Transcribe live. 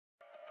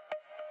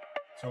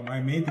So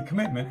I made the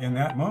commitment in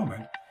that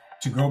moment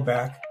to go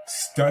back,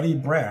 study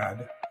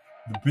Brad,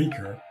 the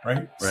beaker,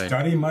 right?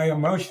 Study my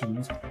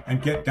emotions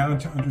and get down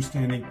to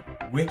understanding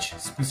which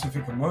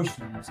specific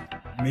emotions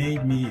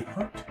made me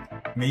hurt,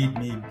 made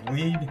me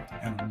bleed,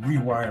 and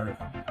rewire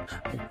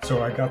them.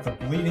 So I got the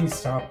bleeding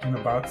stopped in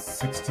about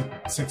 6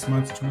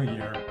 months to a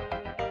year.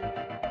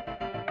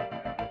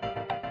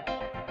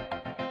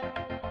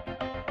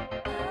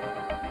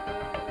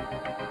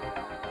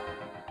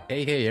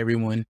 Hey,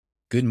 everyone.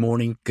 Good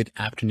morning, good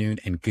afternoon,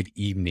 and good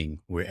evening,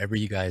 wherever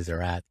you guys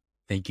are at.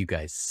 Thank you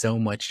guys so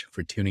much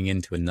for tuning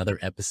in to another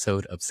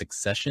episode of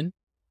Succession,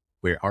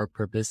 where our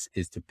purpose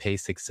is to pay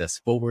success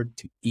forward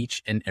to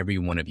each and every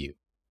one of you.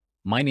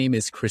 My name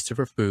is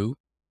Christopher Fu,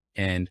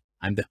 and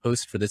I'm the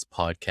host for this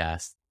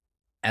podcast.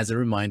 As a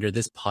reminder,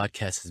 this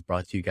podcast is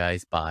brought to you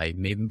guys by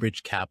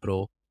Mavenbridge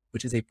Capital,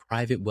 which is a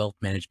private wealth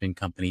management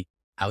company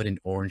out in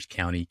Orange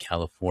County,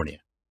 California.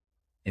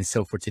 And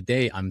so for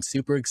today, I'm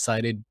super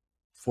excited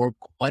for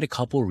quite a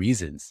couple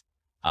reasons.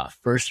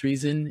 First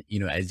reason,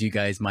 as you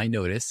guys might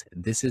notice,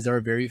 this is our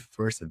very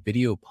first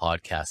video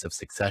podcast of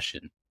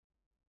Succession.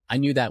 I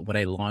knew that when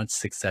I launched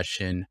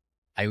Succession,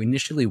 I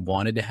initially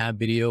wanted to have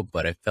video,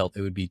 but I felt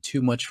it would be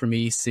too much for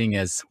me, seeing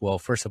as, well,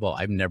 first of all,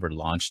 I've never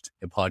launched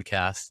a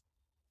podcast.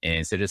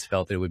 And so I just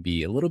felt it would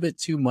be a little bit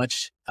too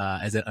much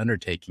as an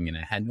undertaking, and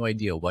I had no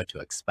idea what to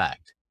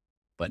expect.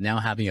 But now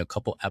having a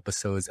couple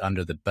episodes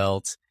under the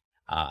belt,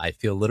 I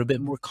feel a little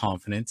bit more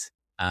confident.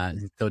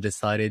 So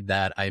decided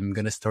that I'm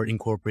going to start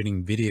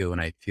incorporating video, and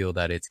I feel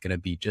that it's going to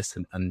be just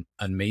an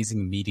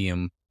amazing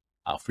medium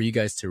for you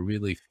guys to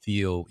really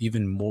feel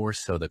even more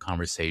so the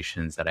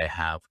conversations that I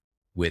have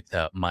with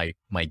my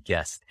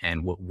guest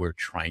and what we're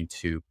trying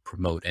to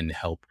promote and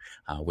help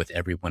with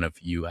every one of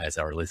you as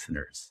our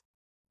listeners.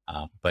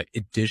 But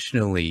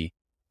additionally,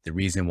 the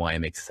reason why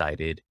I'm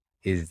excited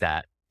is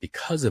that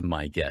because of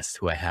my guest,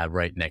 who I have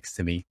right next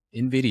to me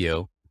in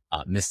video,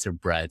 Mr.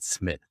 Brad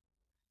Smith.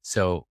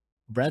 So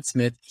Brad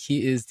Smith,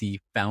 he is the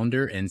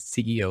founder and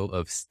CEO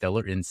of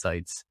Stellar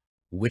Insights,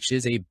 which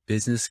is a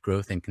business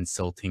growth and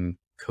consulting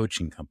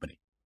coaching company.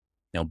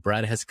 Now,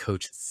 Brad has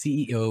coached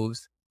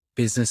CEOs,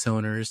 business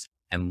owners,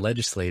 and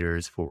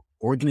legislators for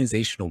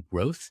organizational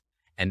growth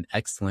and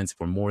excellence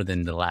for more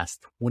than the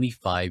last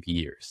 25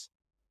 years.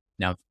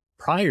 Now,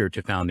 prior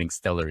to founding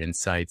Stellar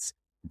Insights,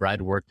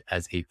 Brad worked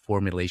as a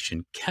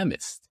formulation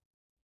chemist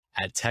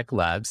at Tech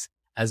Labs,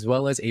 as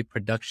well as a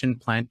production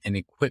plant and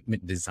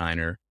equipment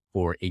designer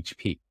for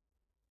HP.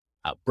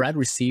 Brad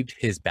received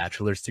his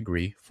bachelor's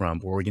degree from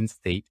Oregon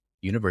State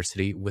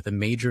University with a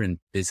major in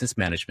business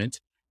management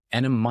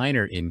and a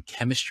minor in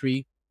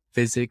chemistry,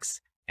 physics,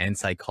 and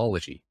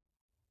psychology.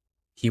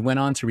 He went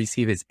on to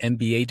receive his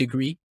MBA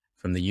degree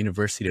from the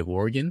University of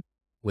Oregon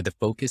with a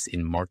focus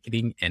in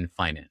marketing and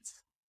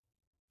finance.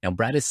 Now,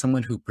 Brad is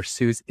someone who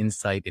pursues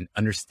insight and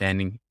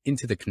understanding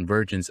into the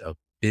convergence of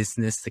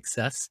business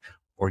success,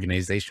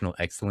 organizational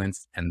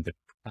excellence, and the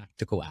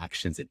practical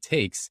actions it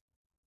takes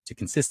to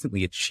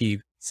consistently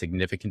achieve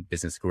significant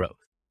business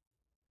growth.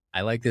 I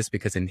like this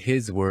because in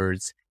his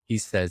words, he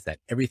says that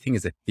everything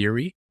is a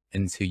theory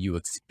until you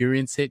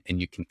experience it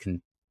and you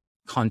can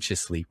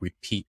consciously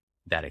repeat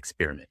that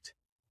experiment.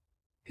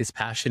 His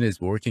passion is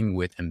working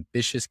with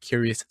ambitious,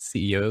 curious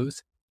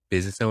CEOs,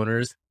 business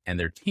owners, and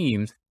their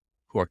teams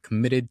who are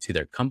committed to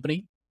their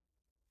company,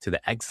 to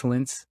the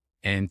excellence,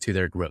 and to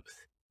their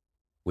growth.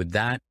 With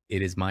that,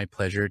 it is my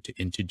pleasure to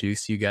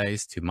introduce you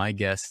guys to my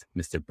guest,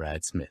 Mr.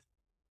 Brad Smith.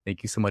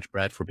 Thank you so much,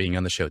 Brad, for being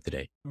on the show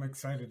today. I'm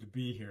excited to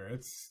be here.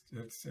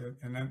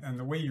 And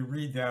the way you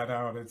read that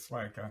out, it's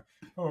like,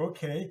 oh,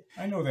 okay,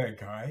 I know that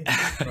guy.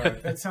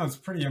 But that sounds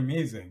pretty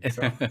amazing.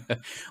 So.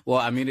 Well,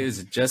 I mean, it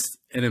is just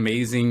an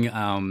amazing,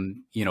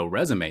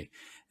 resume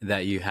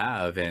that you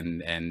have,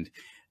 and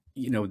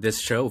this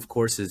show, of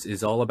course,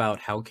 is all about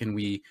how can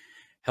we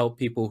help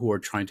people who are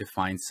trying to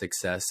find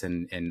success.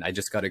 And I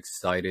just got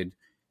excited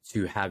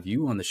to have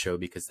you on the show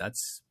because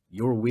that's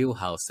your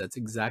wheelhouse. That's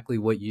exactly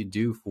what you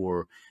do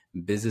for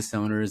business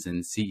owners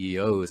and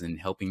CEOs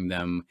and helping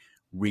them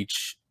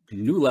reach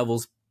new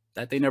levels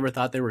that they never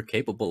thought they were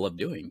capable of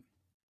doing.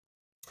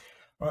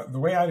 The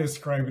way I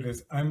describe it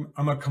is I'm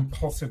a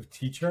compulsive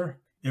teacher.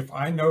 If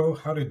I know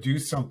how to do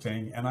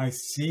something and I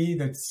see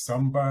that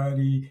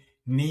somebody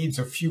needs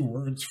a few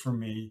words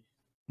from me,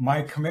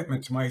 my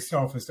commitment to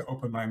myself is to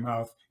open my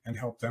mouth and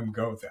help them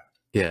go that.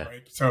 Yeah.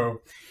 Right. So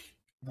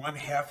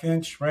 1/2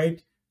 inch,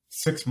 right?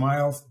 6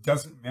 miles,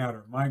 doesn't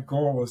matter. My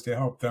goal is to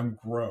help them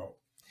grow.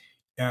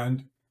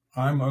 And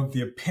I'm of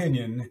the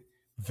opinion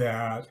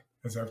that,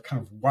 as I've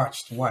kind of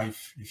watched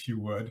life, if you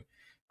would,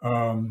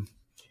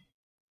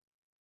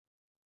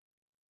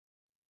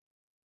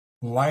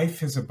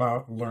 life is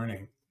about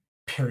learning,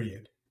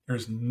 period.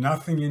 There's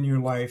nothing in your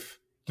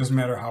life, doesn't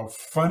matter how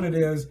fun it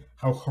is,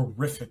 how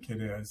horrific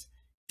it is,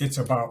 it's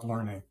about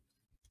learning.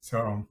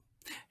 So,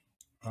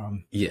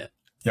 yeah.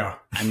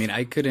 I mean,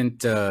 I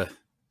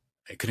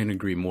couldn't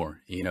agree more.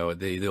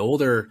 The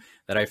older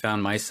that I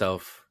found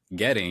myself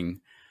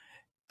getting,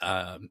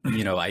 I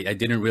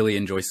didn't really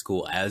enjoy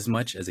school as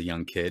much as a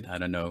young kid. I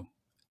don't know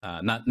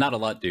Not a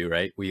lot do,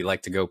 right? We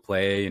like to go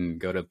play and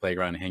go to the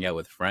playground and hang out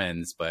with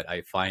friends, but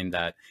I find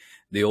that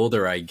the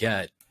older I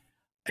get,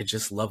 I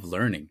just love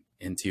learning.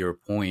 And to your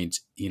point,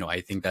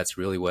 I think that's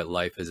really what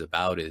life is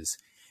about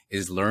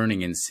is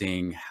learning and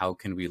seeing how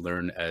can we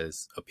learn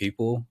as a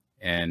people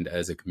and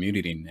as a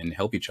community and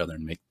help each other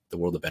and make the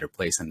world a better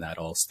place. And that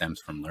all stems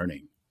from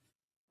learning.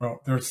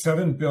 Well, there are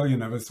 7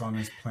 billion of us on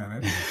this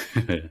planet.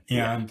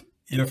 Yeah. And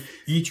if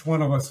each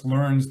one of us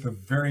learns the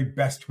very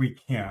best we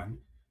can,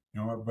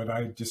 but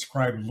I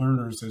describe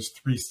learners as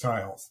 3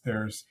 styles.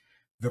 There's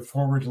the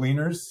forward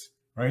leaners,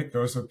 right?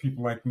 Those are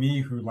people like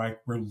me who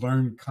we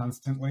learn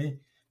constantly.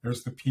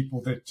 There's the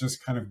people that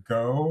just kind of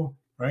go,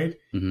 right?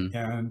 Mm-hmm.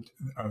 And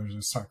there's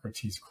a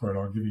Socrates quote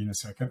I'll give you in a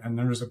second. And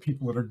then there's the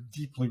people that are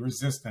deeply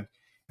resistant,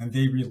 and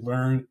they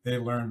learn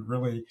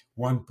really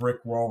one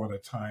brick wall at a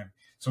time.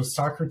 So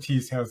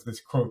Socrates has this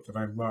quote that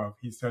I love.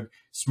 He said,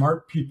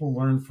 "Smart people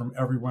learn from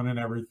everyone and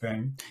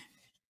everything."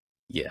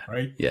 Yeah.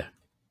 Right? Yeah.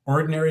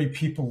 Ordinary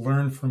people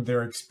learn from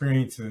their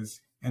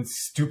experiences, and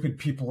stupid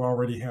people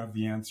already have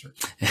the answers.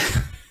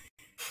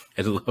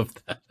 I love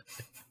that.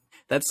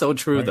 That's so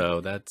true, right?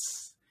 though. That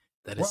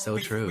is so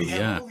true. We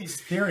have all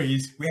these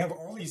theories. We have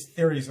all these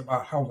theories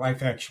about how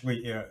life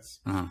actually is.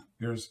 Uh-huh.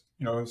 There's,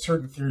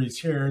 certain theories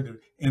here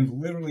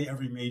in literally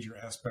every major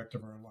aspect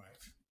of our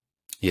life.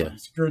 Yeah. From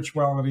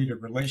spirituality to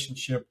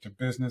relationship to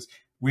business,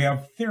 we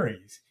have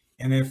theories.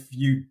 And if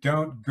you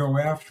don't go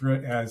after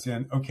it as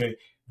in, okay,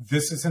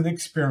 this is an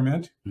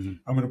experiment. Mm-hmm.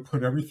 I'm going to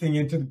put everything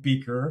into the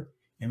beaker.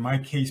 In my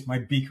case, my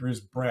beaker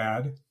is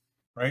Brad,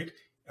 right?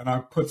 And I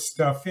put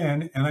stuff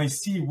in and I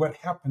see what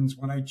happens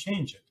when I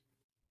change it.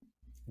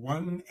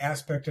 One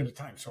aspect at a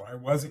time. So I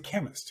was a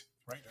chemist,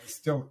 right? I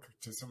still,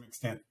 to some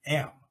extent,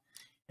 am.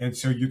 And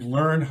so you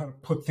learn how to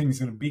put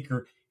things in a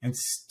beaker and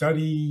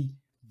study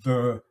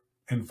the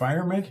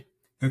environment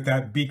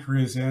that beaker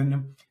is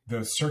in,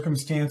 the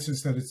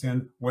circumstances that it's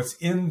in, what's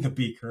in the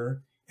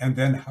beaker, and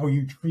then how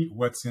you treat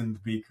what's in the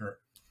beaker.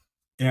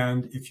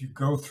 And if you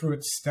go through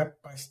it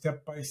step by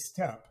step by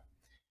step,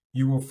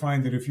 you will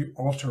find that if you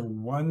alter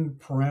one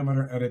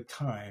parameter at a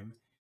time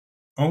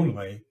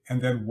only,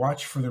 and then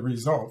watch for the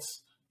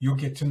results, you'll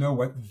get to know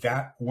what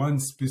that one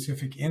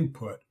specific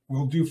input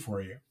will do for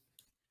you.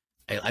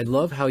 I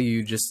love how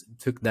you just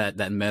took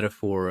that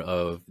metaphor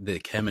of the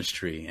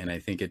chemistry, and I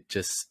think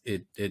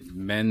it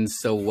mends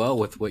so well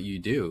with what you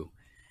do.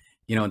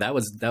 That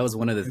was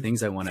one of the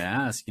things I want to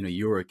ask.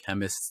 You were a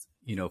chemist,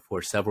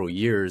 for several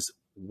years.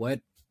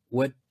 What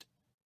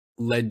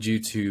led you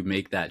to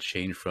make that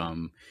change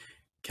from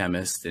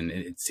chemist, and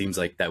it seems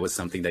like that was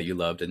something that you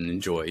loved and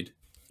enjoyed,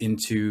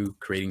 into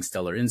creating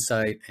Stellar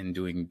Insight and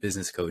doing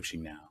business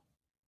coaching now?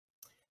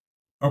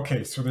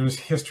 Okay, so there's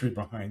history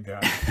behind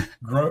that.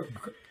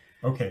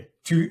 Okay,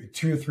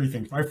 two or three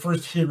things. My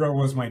first hero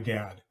was my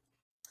dad.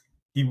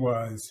 He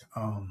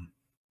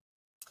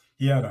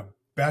had a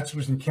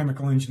bachelor's in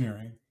chemical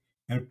engineering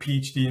and a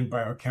PhD in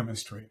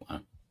biochemistry.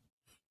 Wow.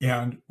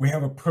 And we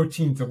have a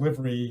protein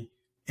delivery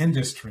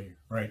industry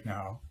right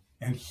now.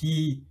 And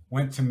he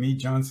went to Mead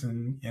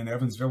Johnson in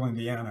Evansville,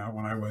 Indiana,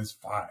 when I was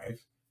 5.5,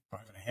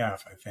 I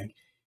think,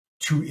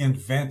 to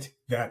invent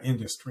that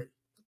industry.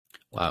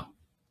 Wow.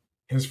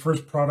 His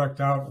first product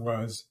out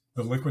was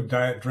the liquid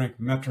diet drink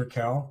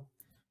Metrocal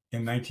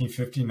in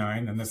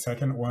 1959. And the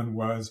second one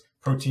was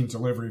protein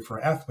delivery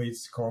for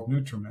athletes called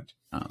Nutriment.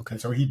 Oh, okay.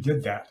 And so he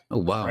did that. Oh,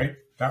 wow. Right?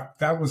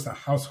 That was the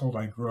household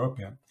I grew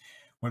up in.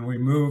 When we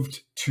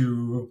moved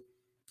to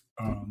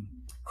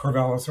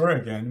Corvallis,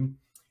 Oregon,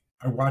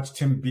 I watched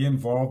him be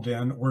involved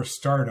in or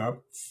start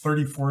up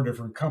 34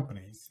 different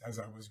companies as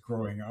I was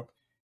growing up.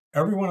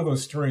 Every one of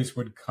those stories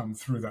would come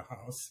through the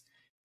house.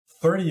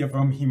 30 of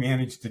them he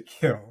managed to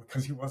kill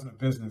because he wasn't a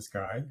business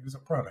guy. He was a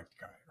product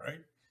guy, right?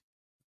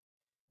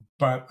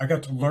 But I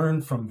got to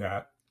learn from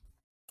that.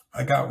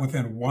 I got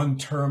within one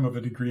term of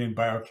a degree in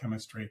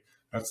biochemistry.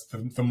 That's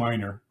the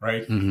minor,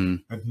 right?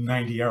 Mm-hmm.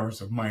 90 hours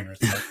of minors.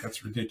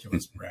 That's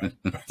ridiculous, Brad.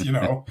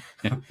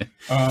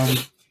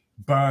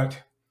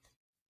 But,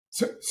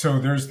 so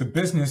there's the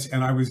business,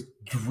 and I was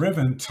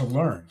driven to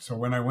learn. So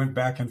when I went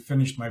back and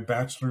finished my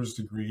bachelor's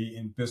degree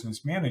in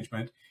business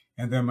management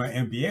and then my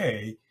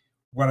MBA,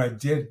 what I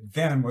did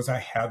then was I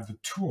had the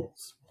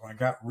tools. Well, I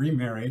got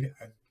remarried,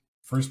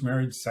 first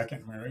marriage,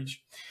 second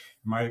marriage.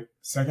 My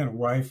second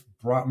wife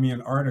brought me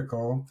an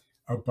article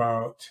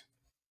about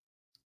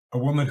a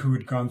woman who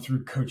had gone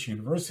through Coach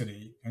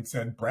University and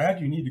said,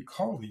 "Brad, you need to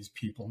call these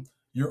people.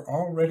 You're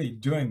already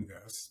doing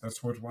this."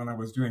 That's when I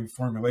was doing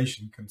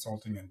formulation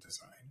consulting and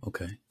design.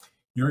 Okay.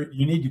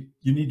 You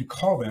need to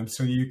call them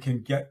so you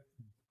can get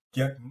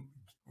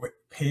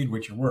paid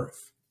what you're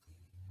worth.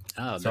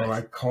 Oh, so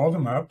nice. I called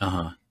them up,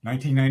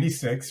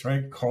 1996,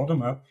 right? Called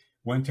them up,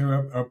 went to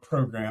a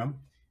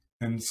program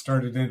and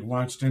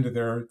launched into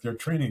their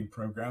training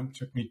program. It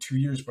took me 2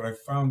 years, but I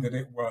found that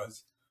it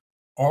was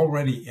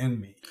already in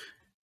me.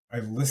 I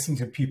listened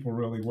to people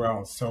really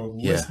well. So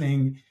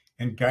listening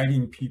and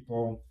guiding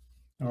people,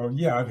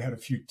 I've had a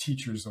few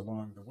teachers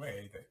along the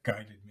way that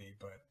guided me,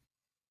 but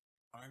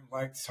I'm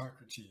like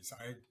Socrates.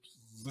 I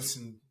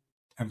listen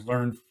and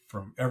learn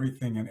from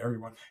everything and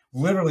everyone.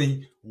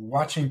 Literally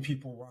watching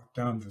people walk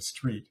down the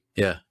street.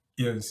 Yeah.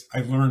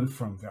 I learn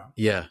from them.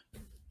 Yeah.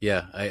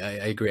 Yeah. I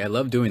agree. I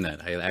love doing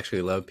that. I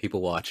actually love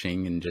people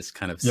watching and just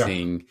kind of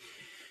seeing,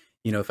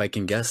 if I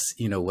can guess,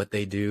 what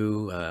they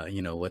do,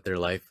 what their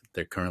life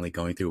they're currently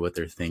going through, what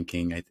they're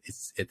thinking.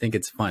 I think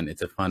it's fun.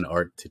 It's a fun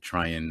art to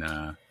try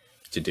and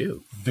to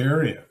do.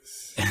 There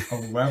is a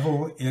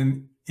level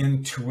in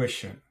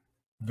intuition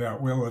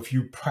that will, if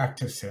you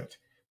practice it,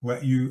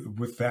 let you,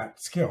 with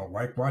that skill,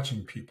 like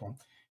watching people,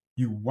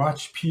 you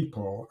watch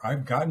people.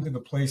 I've gotten to the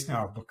place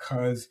now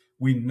because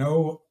we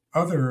know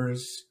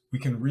others, we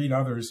can read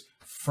others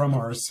from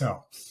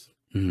ourselves.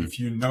 Mm-hmm. If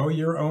you know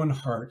your own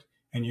heart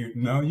and you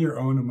know your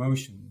own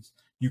emotions,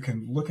 you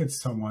can look at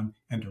someone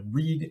and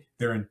read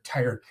their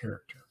entire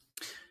character.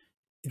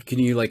 Can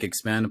you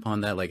expand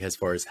upon that, as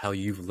far as how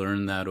you've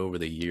learned that over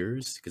the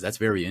years? Because that's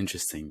very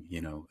interesting,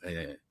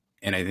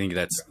 and I think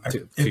that's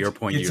to your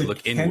point, you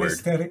look inward.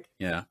 Kinesthetic.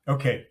 Yeah.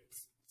 Okay.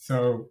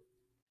 So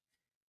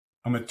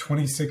I'm a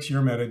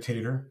 26-year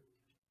meditator.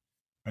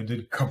 I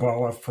did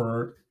Kabbalah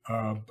for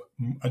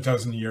a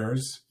dozen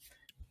years.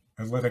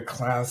 I led a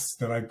class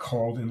that I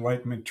called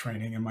Enlightenment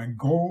Training. And my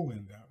goal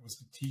in that was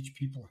to teach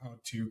people how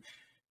to,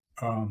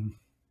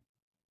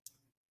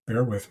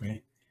 bear with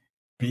me,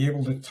 be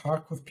able to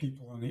talk with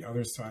people on the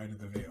other side of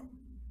the veil.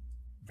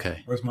 Okay.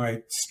 That was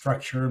my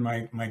structure,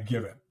 my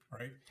given,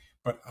 right?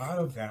 But out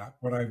of that,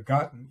 what I've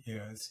gotten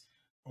is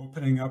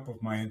opening up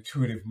of my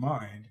intuitive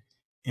mind.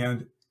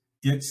 And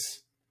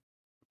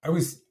I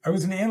was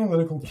an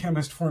analytical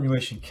chemist,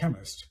 formulation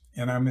chemist,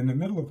 and I'm in the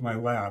middle of my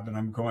lab and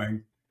I'm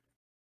going,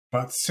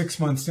 about 6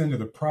 months into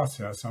the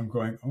process, I'm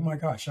going, oh my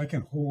gosh, I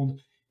can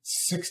hold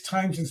 6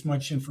 times as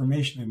much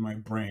information in my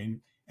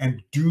brain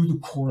and do the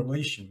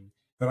correlation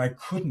that I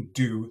couldn't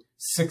do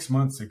 6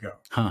 months ago.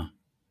 Huh.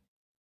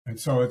 And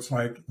so it's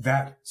like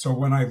that. So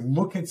when I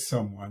look at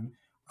someone,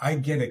 I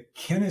get a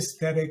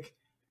kinesthetic.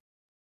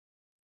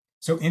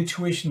 So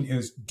intuition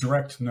is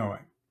direct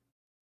knowing.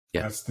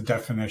 Yeah. That's the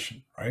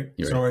definition, right?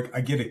 So right.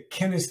 I get a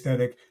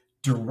kinesthetic,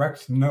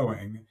 direct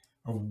knowing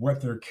of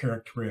what their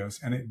character is.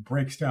 And it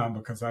breaks down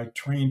because I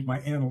trained my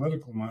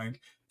analytical mind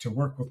to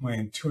work with my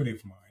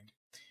intuitive mind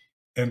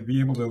and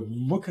be able to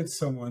look at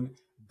someone,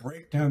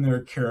 break down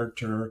their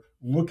character,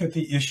 look at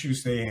the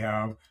issues they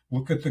have,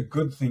 look at the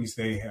good things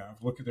they have,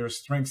 look at their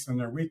strengths and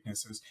their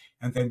weaknesses,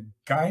 and then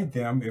guide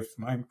them, if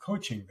I'm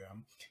coaching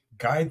them,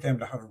 guide them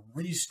to how to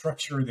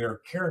restructure their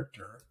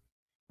character.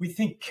 We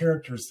think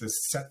character is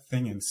this set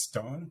thing in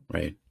stone.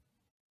 Right.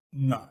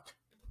 Not.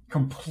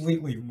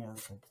 Completely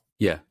morphable.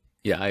 Yeah.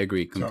 Yeah, I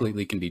agree.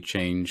 Completely can be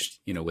changed,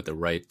 with the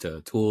right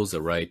tools,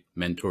 the right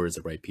mentors,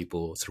 the right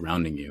people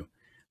surrounding you.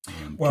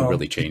 Can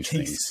really change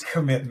things.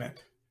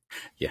 Commitment.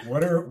 Yeah.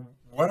 What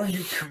are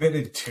you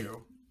committed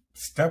to?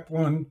 Step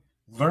 1,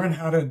 learn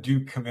how to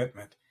do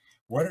commitment.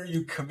 What are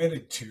you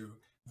committed to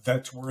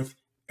that's worth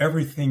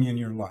everything in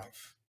your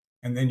life?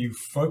 And then you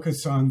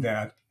focus on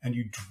that and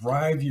you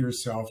drive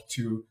yourself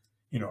to,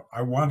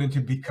 I wanted to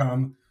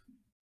become,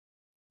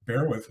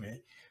 bear with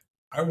me,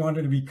 I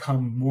wanted to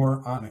become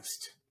more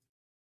honest.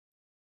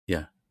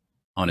 Yeah.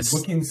 Honest.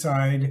 Look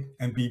inside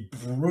and be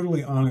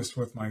brutally honest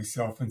with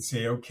myself and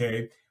say,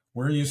 okay,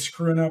 where are you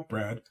screwing up,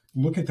 Brad?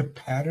 Look at the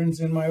patterns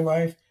in my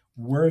life.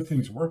 Where are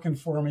things working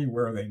for me?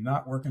 Where are they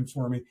not working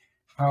for me?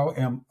 How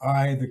am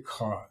I the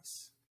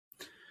cause?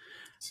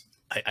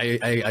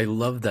 I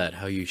love that,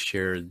 how you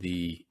share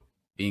the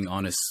being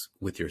honest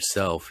with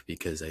yourself,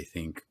 because I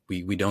think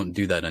we don't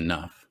do that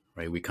enough,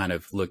 right? We kind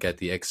of look at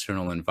the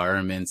external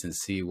environments and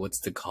see what's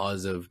the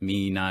cause of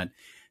me not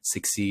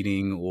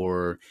succeeding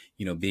or,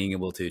 being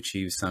able to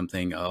achieve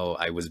something. Oh,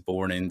 I was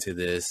born into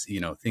this,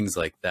 things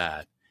like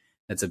that.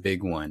 That's a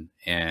big one.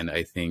 And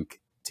I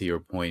think, to your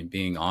point,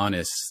 being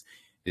honest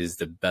is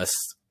the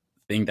best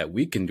thing that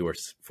we can do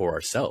for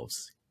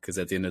ourselves. Because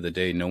at the end of the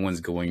day, no one's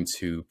going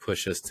to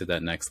push us to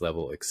that next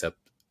level except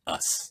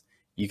us.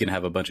 You can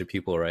have a bunch of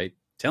people, right,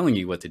 telling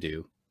you what to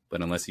do,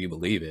 but unless you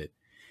believe it,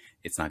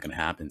 it's not going to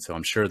happen. So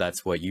I'm sure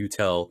that's what you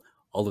tell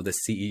all of the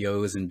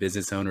CEOs and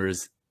business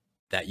owners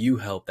that you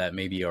help that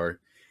maybe are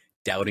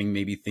doubting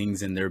maybe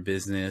things in their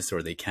business,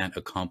 or they can't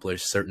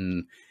accomplish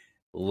certain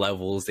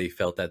levels they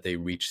felt that they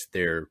reached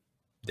their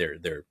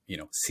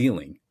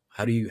ceiling.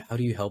 How do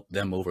you help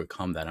them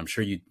overcome that? I'm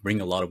sure you bring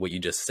a lot of what you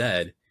just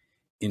said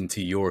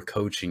into your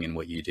coaching and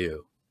what you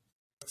do.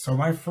 So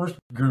my first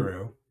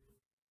guru,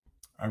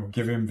 I will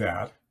give him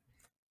that,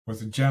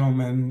 was a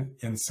gentleman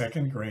in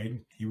 2nd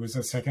grade. He was a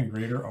 2nd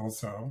grader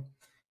also.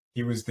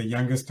 He was the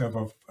youngest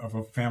of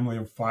a family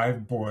of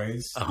 5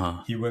 boys.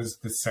 Uh-huh. He was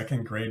the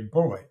 2nd grade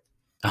bully.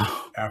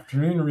 Oh.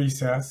 Afternoon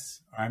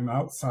recess, I'm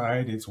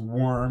outside. It's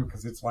warm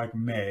because it's like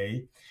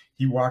May.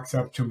 He walks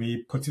up to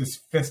me, puts his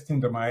fist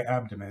into my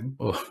abdomen,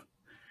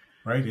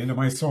 right into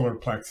my solar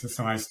plexus,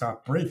 and I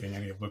stop breathing.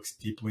 And he looks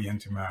deeply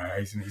into my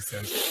eyes and he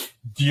says,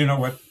 "Do you know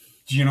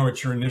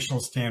what your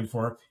initials stand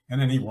for?"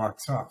 And then he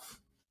walks off.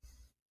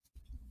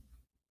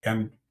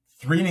 And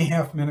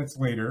 3.5 minutes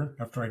later,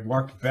 after I'd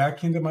walked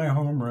back into my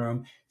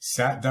homeroom,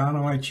 sat down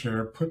on my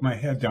chair, put my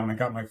head down, and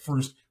got my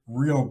first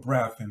real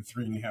breath in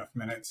 3.5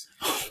 minutes,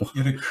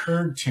 it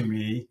occurred to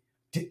me,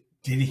 did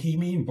he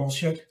mean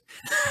bullshit?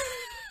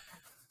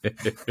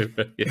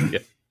 Yeah.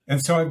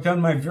 And so I've done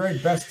my very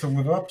best to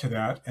live up to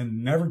that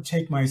and never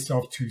take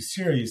myself too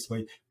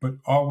seriously, but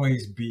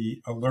always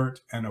be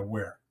alert and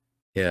aware.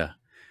 Yeah.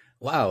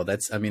 Wow.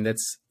 That's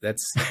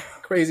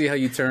crazy how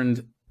you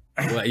turned.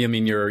 Well, I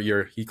mean,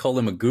 you called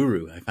him a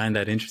guru. I find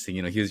that interesting.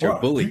 You know, he was your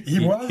bully. He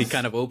was. He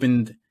kind of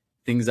opened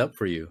things up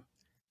for you.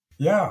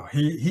 Yeah,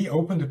 he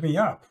opened me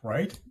up,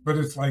 right? But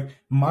it's like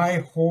my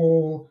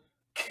whole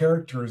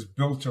character is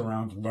built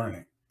around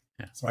learning.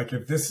 Yeah. It's like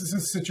if this is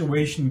a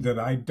situation that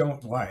I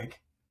don't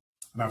like,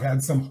 and I've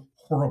had some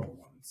horrible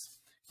ones,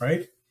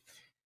 right?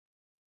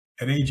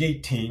 At age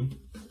 18,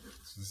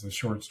 this is a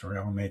short story,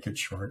 I'll make it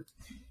short.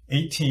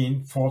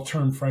 18, fall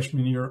term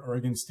freshman year at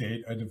Oregon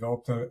State, I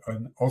developed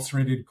an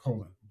ulcerated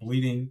colon,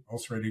 bleeding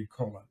ulcerated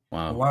colon.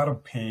 Wow. A lot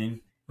of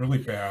pain, really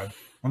bad.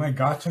 When I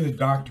got to the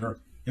doctor,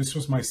 this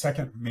was my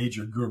second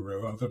major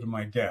guru other than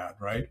my dad,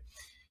 right?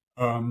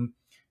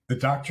 The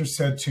doctor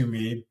said to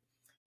me,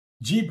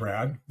 "Gee,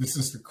 Brad," this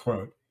is the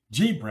quote,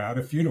 "Gee, Brad,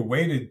 if you'd have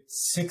waited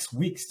 6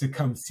 weeks to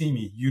come see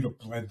me, you'd have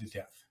bled to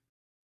death."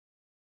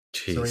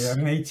 Jeez. So he had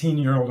an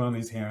 18-year-old on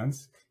his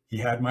hands. He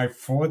had my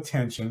full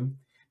attention.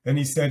 Then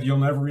he said, "You'll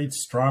never eat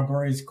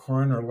strawberries,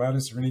 corn, or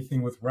lettuce or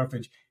anything with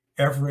roughage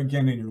ever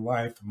again in your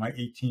life." And my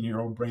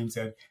 18-year-old brain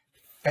said,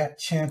 "Fat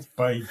chance,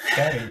 buddy,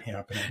 that ain't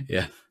happening."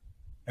 Yeah.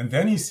 And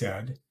then he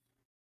said,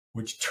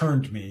 which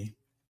turned me,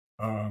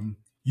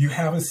 "You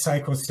have a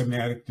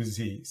psychosomatic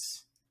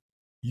disease.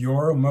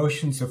 Your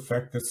emotions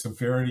affect the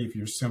severity of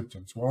your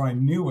symptoms." Well, I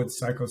knew what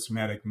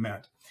psychosomatic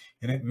meant,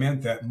 and it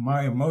meant that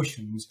my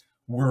emotions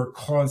were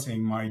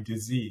causing my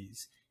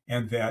disease,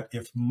 and that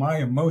if my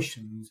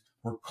emotions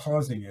were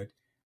causing it,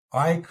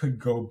 I could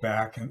go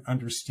back and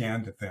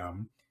understand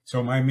them.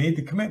 So I made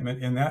the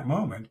commitment in that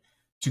moment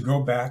to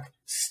go back,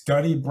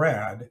 study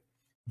Brad,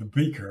 the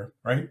beaker,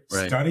 right?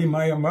 Study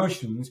my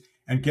emotions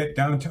and get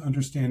down to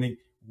understanding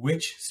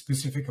which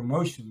specific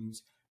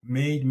emotions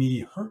made me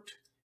hurt,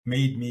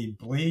 made me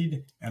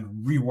bleed,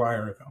 and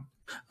rewire them.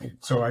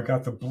 So I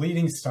got the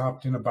bleeding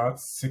stopped in about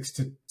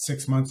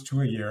 6 months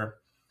to a year.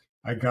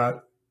 I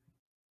got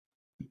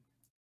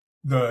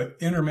the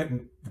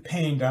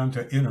pain down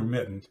to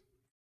intermittent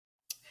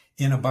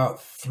in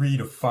about 3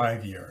 to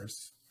 5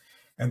 years.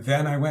 And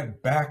then I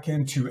went back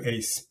into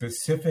a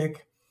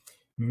specific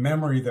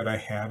memory that I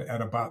had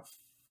at about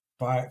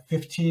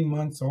 15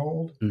 months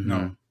old. Mm-hmm.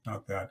 No,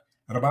 not that.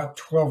 At about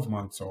 12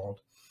 months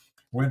old,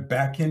 went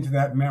back into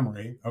that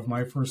memory of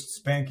my first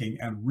spanking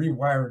and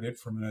rewired it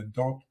from an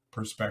adult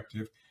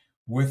perspective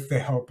with the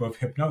help of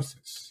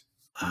hypnosis.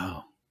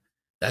 Wow.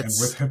 And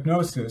with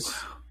hypnosis,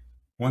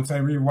 once I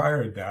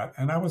rewired that,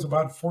 and I was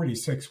about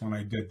 46 when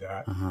I did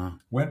that,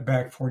 went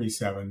back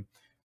 47,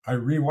 I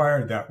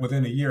rewired that.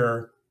 Within a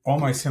year, all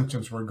my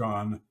symptoms were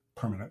gone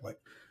permanently.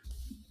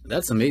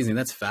 That's amazing.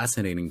 That's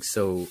fascinating.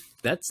 So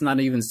that's not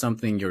even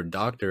something your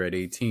doctor at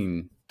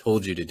 18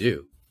 told you to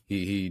do.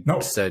 He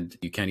said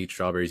you can't eat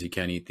strawberries, you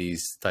can't eat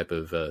these type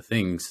of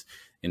things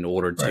in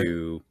order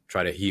to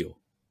try to heal.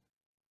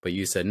 But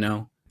you said,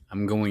 no,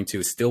 I'm going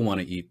to still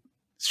want to eat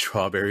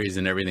strawberries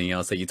and everything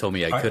else that you told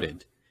me I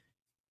couldn't.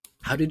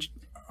 How did you?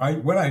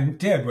 What I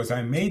did was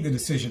I made the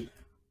decision.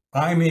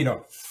 I made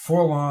a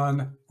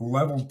full-on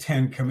level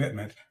 10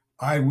 commitment.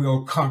 I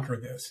will conquer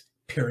this,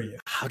 period.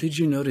 How did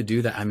you know to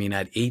do that? I mean,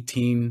 at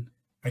 18?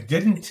 I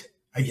didn't.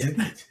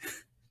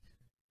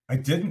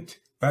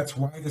 That's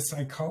why the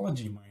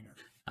psychology minor.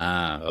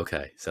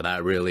 Okay. So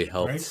that really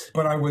helped. Right?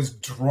 But I was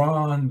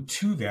drawn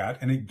to that,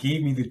 and it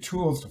gave me the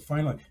tools to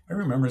finally. I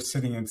remember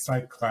sitting in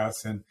psych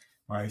class in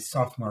my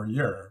sophomore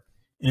year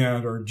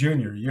or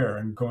junior year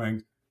and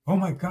going, "Oh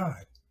my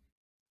God,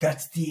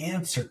 that's the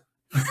answer."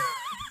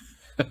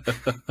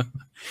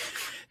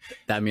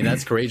 I mean,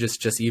 that's courageous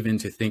just even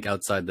to think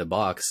outside the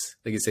box.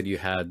 Like you said, you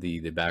had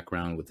the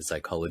background with the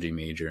psychology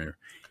major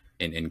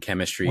in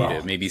chemistry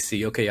to maybe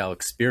see, okay, I'll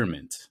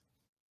experiment.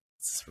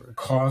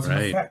 Cause and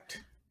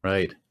effect.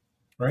 Right.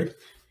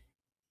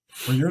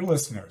 For your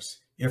listeners,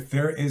 if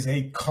there is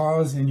a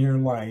cause in your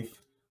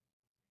life,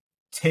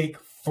 take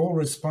full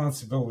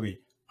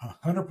responsibility,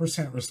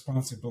 100%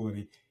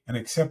 responsibility, and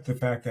accept the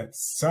fact that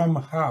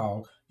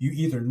somehow you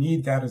either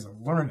need that as a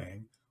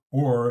learning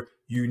or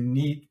you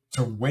need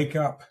to wake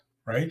up,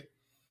 right?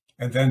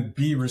 And then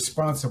be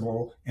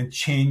responsible and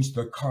change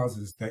the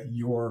causes that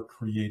you're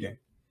creating.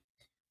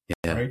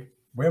 Yeah. Right?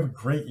 We have a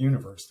great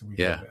universe that we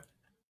live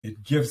in.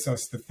 It gives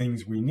us the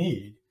things we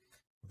need.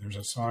 There's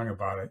a song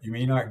about it. You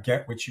may not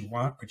get what you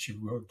want, but you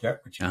will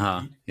get what you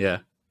need. Yeah.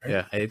 Right?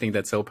 Yeah. I think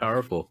that's so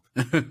powerful.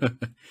 There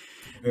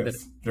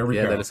we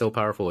go. That is so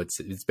powerful.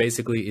 It's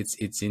basically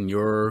it's in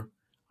your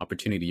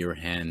opportunity, your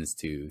hands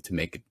to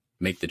make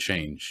the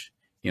change,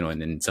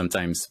 and then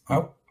sometimes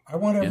I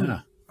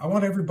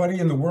want everybody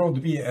in the world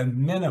to be at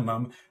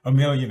minimum a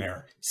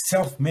millionaire,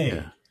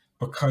 self-made,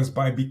 because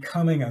by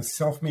becoming a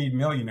self-made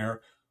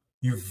millionaire,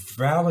 you've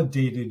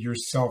validated your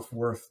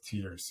self-worth to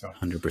yourself.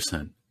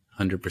 100%.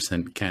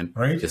 100% can't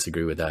right?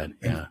 disagree with that.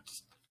 Yeah. And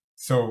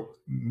so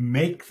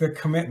make the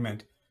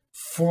commitment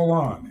full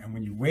on. And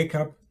when you wake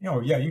up,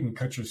 yeah, you can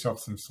cut yourself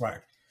some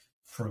slack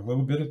for a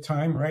little bit of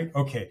time, right?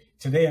 Okay,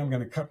 today I'm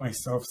going to cut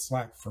myself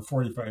slack for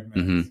 45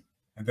 minutes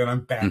and then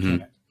I'm back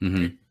in it.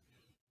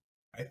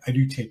 Right? I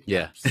do take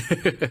naps.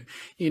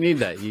 You need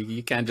that.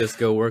 You can't just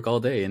go work all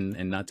day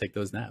and not take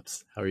those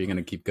naps. How are you going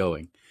to keep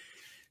going?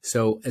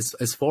 So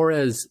as far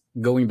as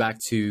going back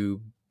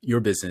to your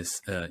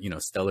business,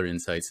 Stellar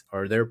Insights,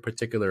 are there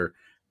particular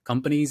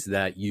companies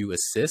that you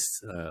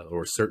assist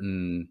or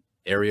certain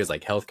areas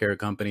like healthcare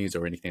companies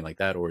or anything like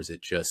that? Or is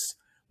it just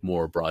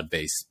more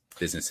broad-based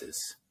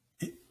businesses?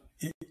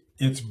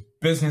 It's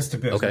business to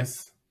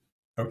business.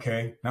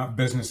 Okay. Not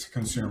business to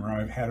consumer.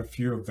 I've had a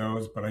few of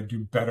those, but I do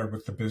better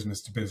with the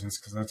business to business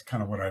because that's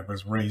kind of what I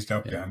was raised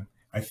up in.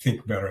 I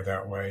think better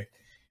that way.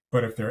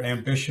 But if they're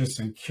ambitious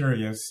and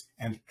curious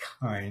and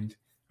kind,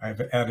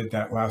 I've added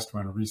that last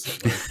one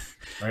recently,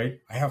 right?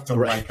 I have to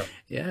like them.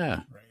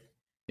 Yeah. Right.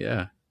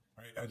 Yeah.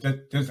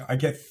 Right.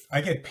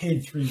 I get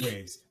paid three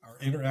ways. Our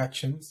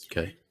interactions.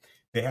 Okay.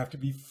 They have to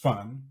be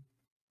fun.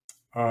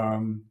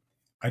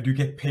 I do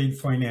get paid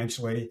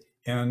financially,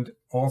 and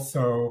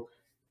also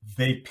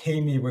they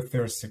pay me with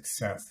their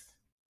success.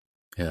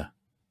 Yeah.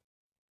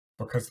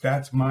 Because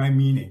that's my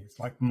meaning. It's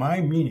like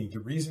my meaning.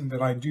 The reason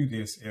that I do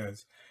this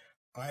is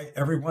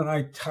everyone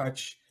I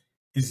touch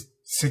is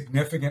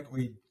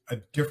significantly a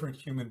different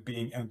human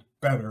being and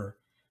better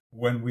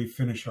when we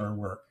finish our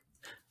work.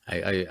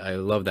 I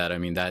love that. I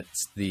mean,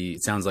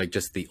 it sounds like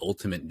just the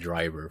ultimate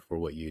driver for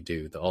what you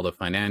do. All the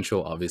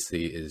financial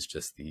obviously is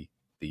just the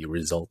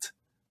result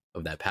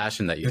of that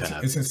passion that you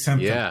have. It's a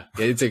symptom. Yeah.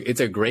 It's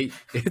a great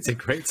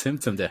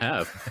symptom to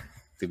have,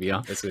 to be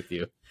honest with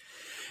you.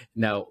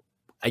 Now,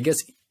 I guess,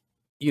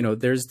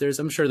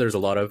 I'm sure there's a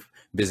lot of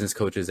business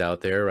coaches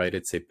out there, right?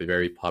 It's a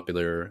very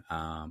popular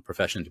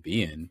profession to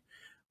be in.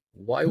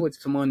 Why would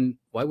someone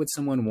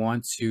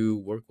want to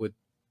work with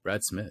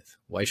Brad Smith?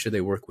 Why should they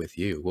work with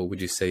you? What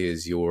would you say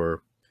is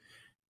your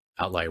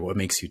outlier? What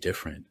makes you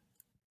different?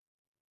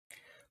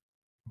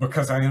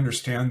 Because I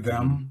understand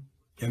them.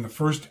 In the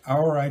first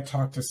hour I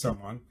talk to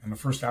someone, and the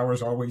first hour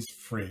is always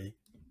free,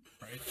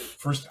 right?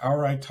 First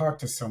hour I talk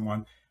to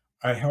someone,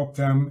 I help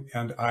them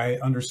and I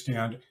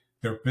understand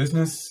their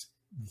business,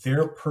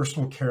 their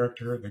personal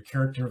character, the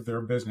character of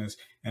their business,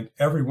 and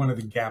every one of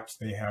the gaps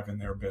they have in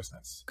their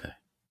business. Okay.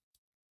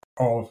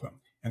 All of them.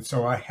 And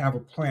so I have a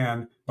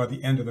plan by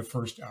the end of the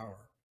first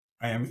hour.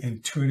 I am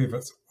intuitive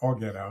as all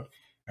get out.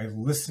 I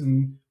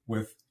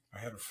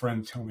had a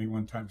friend tell me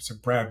one time, he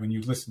said, Brad, when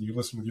you listen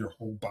with your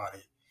whole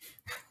body.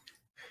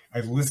 I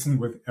listen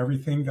with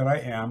everything that I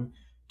am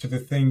to the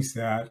things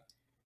that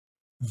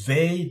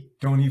they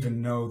don't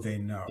even know they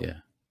know.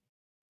 Yeah.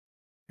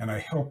 And I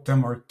help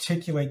them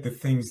articulate the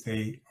things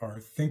they are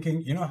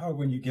thinking. You know how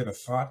when you get a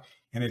thought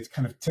and it's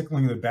kind of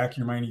tickling in the back of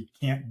your mind, you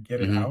can't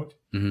get it out,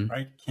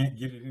 right? Can't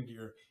get it into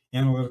your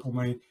analytical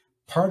mind.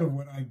 Part of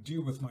what I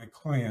do with my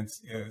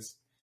clients is,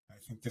 I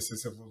think this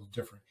is a little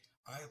different.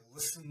 I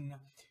listen,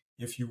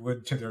 if you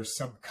would, to their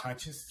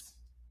subconscious.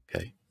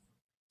 Okay.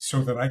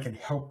 So that I can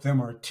help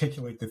them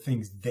articulate the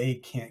things they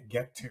can't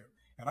get to.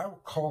 And I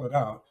will call it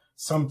out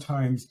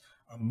sometimes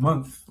a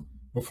month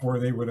before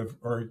they would have,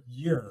 or a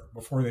year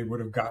before they would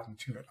have gotten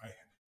to it.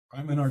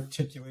 I'm an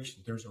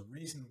articulation. There's a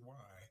reason why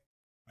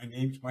I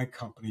named my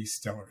company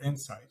Stellar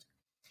Insight.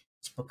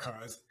 It's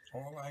because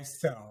all I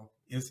sell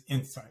is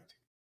insight.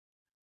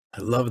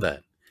 I love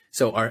that.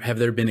 So have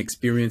there been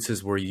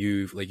experiences where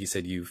like you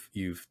said,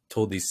 you've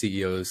told these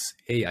CEOs,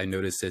 hey, I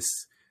noticed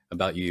this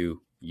about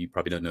you. You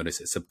probably don't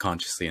notice it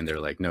subconsciously. And they're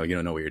like, no, you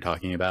don't know what you're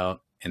talking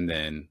about. And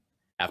then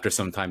after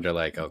some time, they're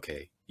like,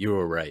 okay, you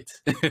were right.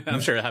 I'm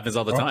sure it happens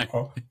all the time.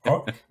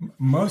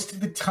 Most of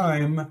the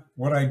time,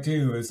 what I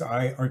do is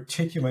I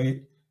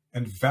articulate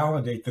and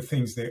validate the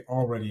things they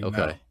already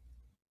know,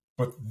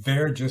 but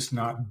they're just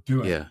not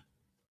doing it.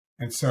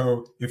 And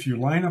so if you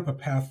line up a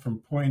path from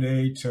point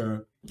A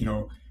to,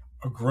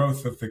 a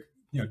growth of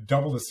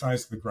double the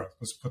size of the growth,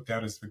 let's put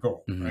that as the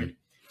goal, right?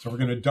 So we're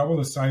going to double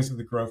the size of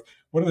the growth.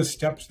 What are the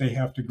steps they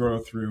have to grow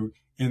through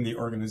in the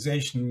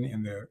organization,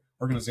 in the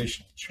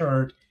organizational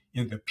chart,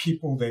 in the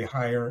people they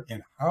hire,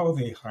 in how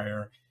they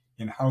hire,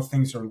 in how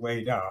things are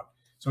laid out?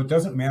 So it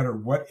doesn't matter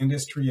what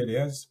industry it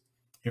is.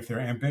 If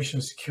they're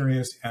ambitious,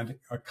 curious, and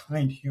a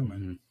kind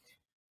human,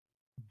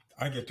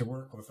 I get to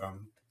work with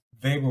them.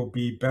 They will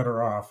be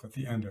better off at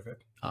the end of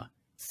it,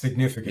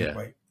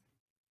 significantly.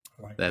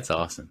 Yeah. That's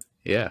awesome.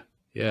 Yeah.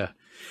 Yeah.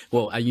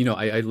 Well, I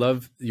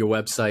love your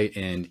website,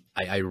 and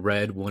I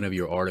read one of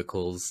your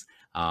articles,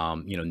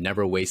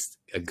 never waste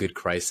a good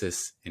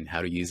crisis and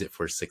how to use it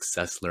for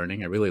success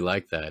learning. I really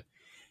like that.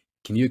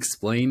 Can you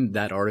explain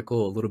that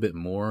article a little bit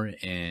more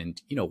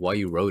and, why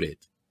you wrote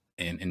it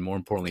and more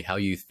importantly, how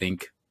you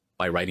think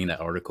by writing that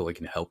article, it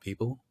can help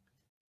people?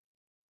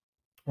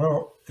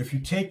 Well, if you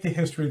take the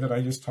history that I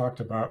just talked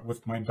about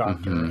with my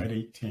doctor at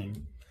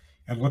 18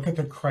 and look at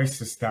the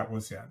crisis that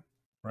was in,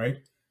 right?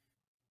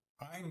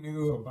 I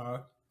knew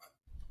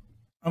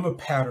I'm a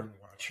pattern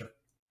watcher.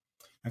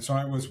 And so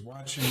I was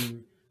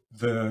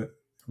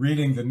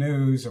reading the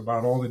news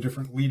about all the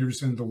different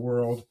leaders in the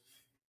world,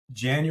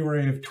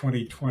 January of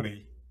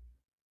 2020,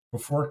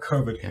 before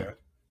COVID hit.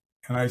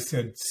 And I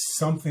said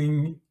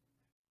something,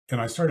 and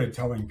I started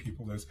telling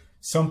people this,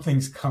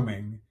 something's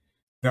coming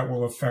that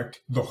will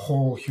affect the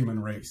whole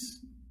human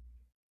race,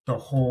 the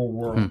whole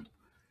world.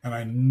 And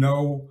I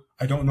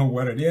don't know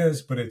what it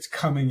is, but it's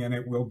coming and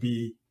it will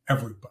be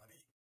everybody.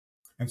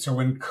 And so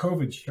when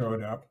COVID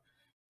showed up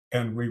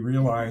and we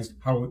realized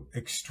how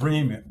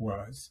extreme it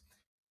was,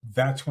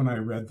 that's when I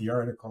wrote the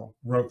article,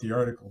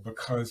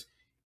 because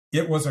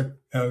it was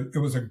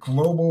a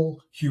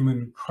global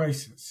human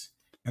crisis.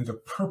 And the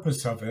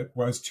purpose of it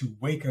was to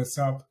wake us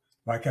up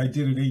like I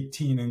did at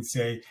 18 and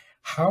say,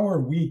 how are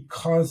we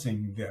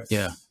causing this?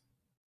 Yeah.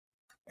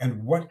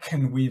 And what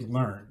can we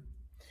learn?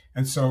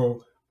 And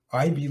so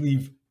I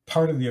believe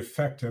part of the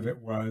effect of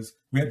it was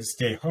we had to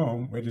stay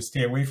home, we had to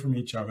stay away from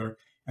each other.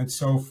 And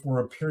so for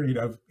a period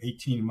of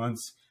 18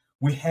 months,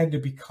 we had to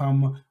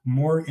become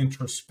more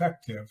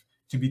introspective,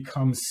 to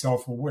become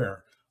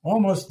self-aware.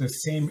 Almost the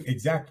same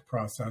exact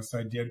process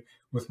I did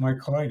with my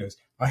colitis.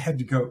 I had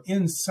to go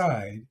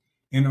inside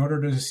in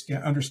order to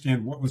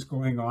understand what was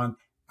going on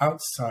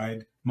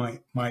outside my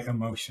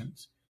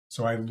emotions.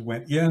 So I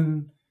went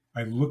in,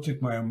 I looked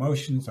at my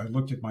emotions, I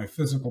looked at my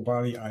physical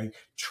body, I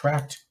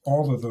tracked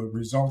all of the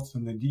results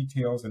and the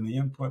details and the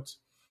inputs,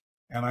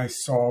 and I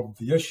solved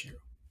the issue.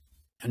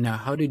 And now,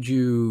 how did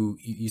you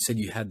said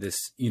you had this,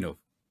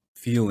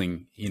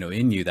 feeling,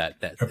 in you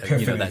that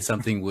that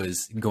something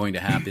was going to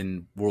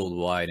happen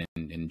worldwide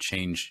and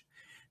change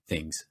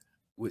things.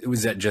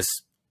 Was that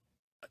just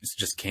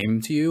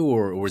came to you,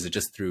 or was it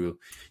just through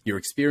your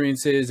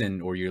experiences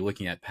or you're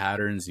looking at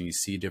patterns and you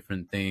see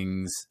different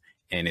things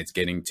and it's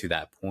getting to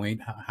that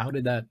point? How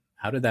did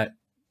that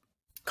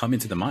come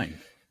into the mind?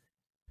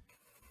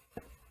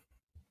 I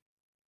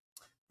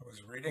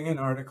was reading an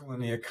article in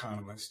The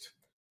Economist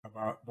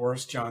about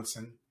Boris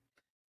Johnson,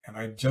 and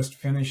I just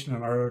finished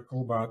an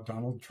article about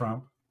Donald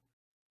Trump,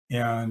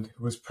 and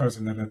who was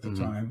president at the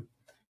time,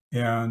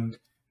 and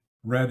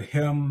read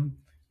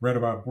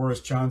about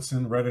Boris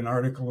Johnson, read an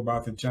article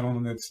about the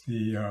gentleman that's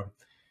the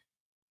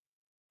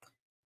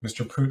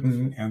Mr.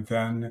 Putin, and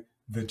then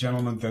the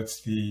gentleman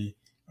that's the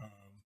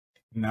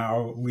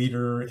now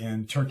leader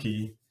in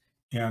Turkey.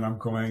 And I'm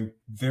going,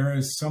 there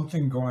is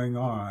something going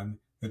on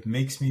that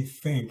makes me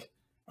think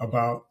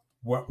about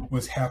what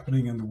was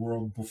happening in the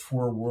world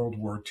before World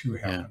War II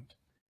happened. Yeah.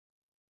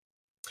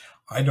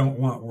 I don't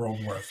want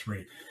World War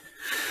III.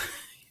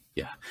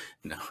 Yeah,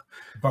 no.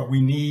 But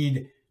we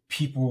need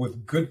people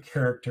with good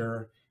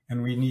character,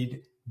 and we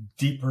need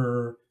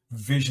deeper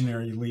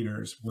visionary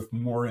leaders with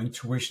more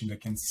intuition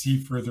that can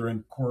see further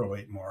and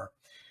correlate more.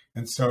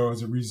 And so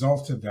as a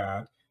result of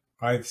that,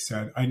 I've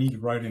said, I need to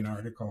write an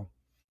article.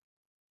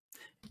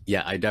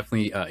 Yeah, I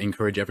definitely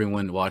encourage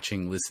everyone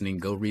watching, listening,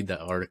 go read that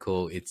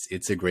article.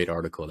 It's a great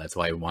article. That's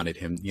why I wanted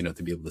him,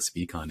 to be able to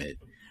speak on it.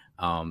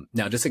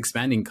 Now, just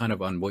expanding kind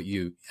of on what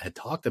you had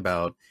talked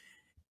about,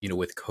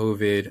 with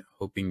COVID,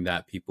 hoping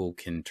that people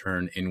can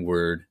turn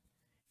inward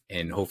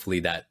and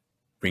hopefully that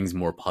brings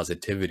more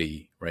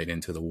positivity right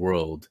into the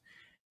world.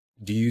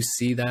 Do you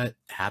see that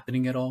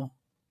happening at all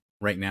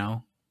right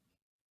now?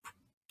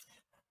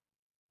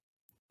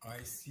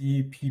 I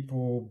see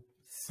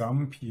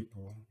some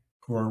people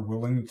who are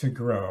willing to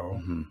grow.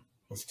 Mm-hmm.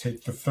 Let's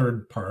take the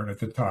third part at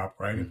the top,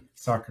 right? Mm-hmm.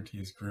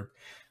 Socrates group.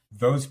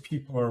 Those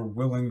people are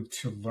willing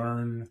to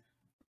learn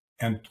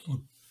and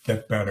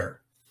get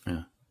better.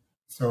 Yeah.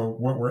 So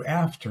what we're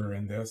after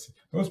in this,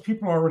 those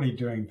people are already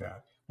doing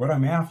that. What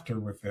I'm after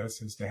with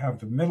this is to have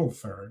the middle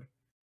third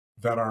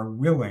that are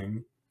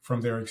willing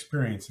from their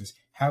experiences,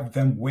 have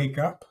them wake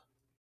up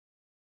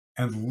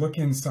and look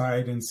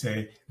inside and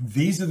say,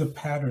 these are the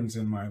patterns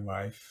in my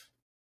life.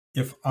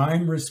 If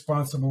I'm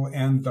responsible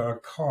and the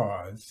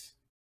cause,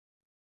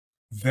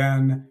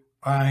 then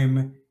I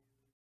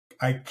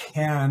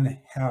can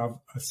have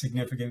a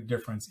significant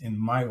difference in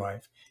my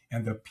life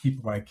and the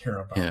people I care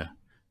about. Yeah.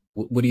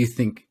 What do you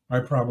think?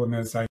 My problem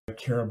is I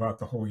care about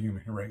the whole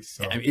human race.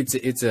 So I mean,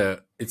 it's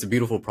a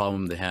beautiful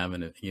problem to have,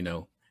 and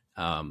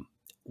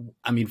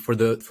I mean, for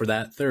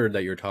that third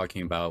that you're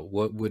talking about,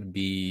 what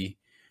do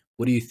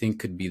you think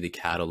could be the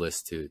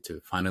catalyst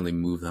to finally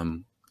move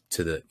them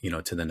to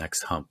the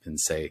next hump and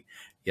say,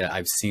 yeah,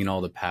 I've seen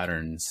all the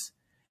patterns.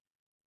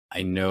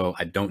 I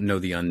don't know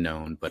the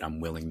unknown, but I'm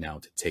willing now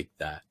to take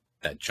that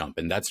jump.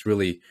 And that's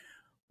really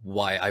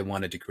why I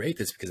wanted to create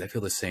this, because I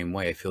feel the same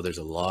way. I feel there's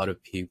a lot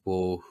of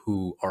people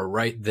who are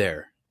right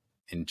there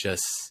and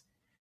just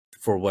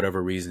for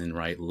whatever reason,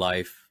 right?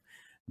 Life,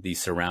 the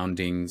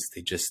surroundings,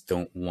 they just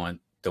don't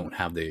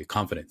have the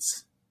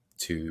confidence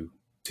to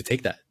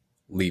take that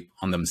leap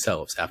on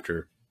themselves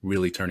after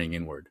really turning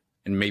inward.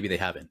 And maybe they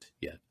haven't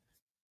yet.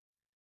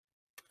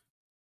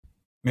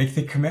 Make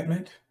the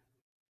commitment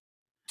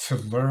to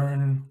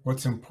learn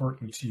what's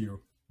important to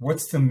you.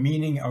 What's the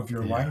meaning of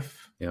your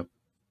life? Yep.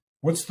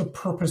 What's the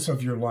purpose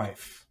of your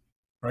life,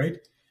 right?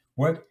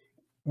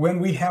 when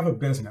we have a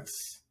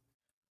business,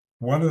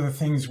 one of the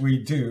things we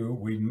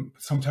do,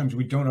 sometimes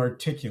we don't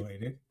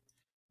articulate it,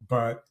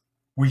 but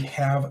we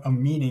have a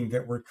meaning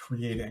that we're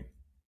creating.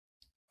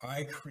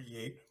 I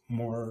create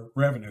more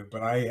revenue,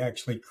 but I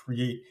actually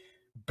create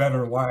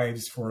better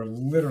lives for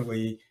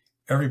literally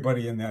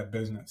everybody in that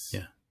business.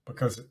 Yeah.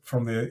 Because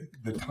from the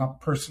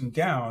top person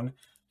down,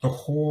 the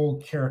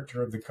whole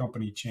character of the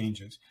company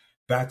changes.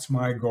 That's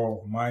my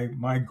goal.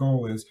 My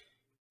goal is,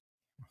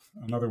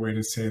 another way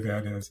to say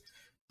that is,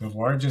 the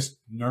largest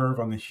nerve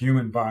on the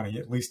human body,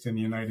 at least in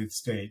the United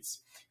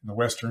States, in the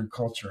Western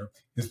culture,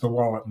 is the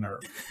wallet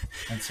nerve.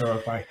 And so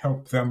if I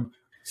help them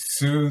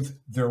soothe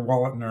their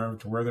wallet nerve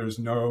to where there's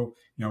no,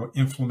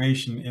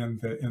 inflammation in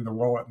the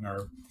wallet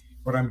nerve,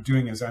 what I'm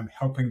doing is I'm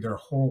helping their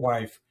whole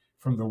life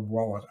from the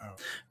wallet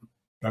out.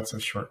 That's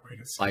a short way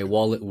to say by it.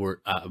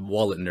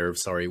 Wallet nerve.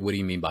 Sorry, what do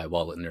you mean by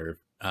wallet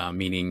nerve?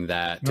 Meaning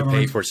that to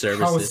pay for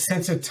services.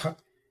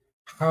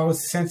 How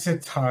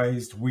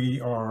sensitized we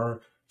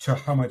are to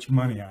how much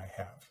money I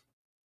have.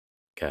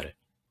 Got it.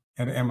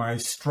 And am I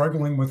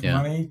struggling with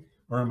money,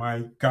 or am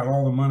I got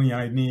all the money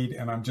I need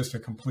and I'm just a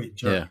complete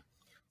jerk? Yeah.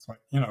 It's like,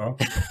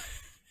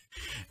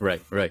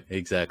 Right.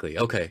 Exactly.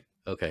 Okay.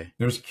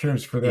 There's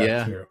cures for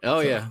that too.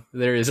 Oh, yeah,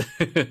 there is.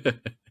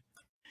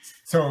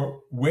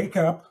 So wake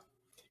up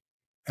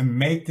and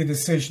make the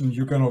decision.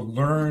 You're going to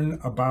learn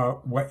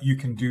about what you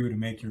can do to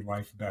make your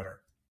life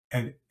better.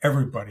 And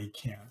everybody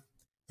can.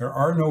 There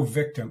are no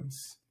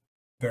victims.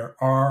 There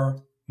are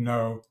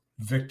no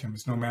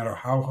victims, no matter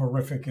how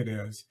horrific it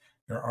is.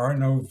 There are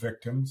no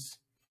victims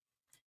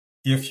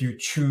if you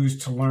choose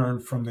to learn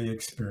from the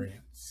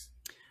experience.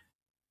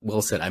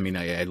 Well said. I mean,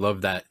 I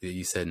love that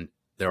you said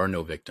there are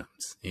no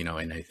victims,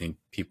 and I think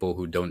people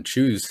who don't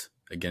choose,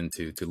 again,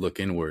 to look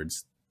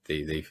inwards,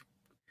 they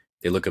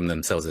look at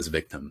themselves as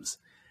victims.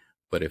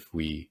 But if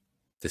we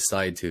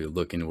decide to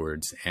look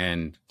inwards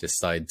and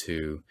decide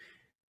to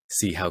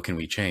see how can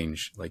we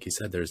change, like you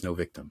said, there's no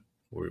victim.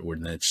 We're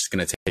just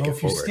going to take it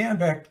forward.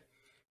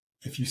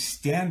 If you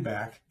stand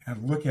back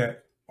and look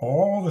at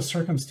all the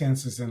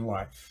circumstances in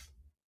life,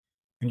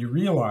 and you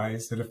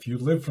realize that if you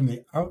live from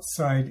the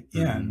outside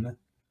in,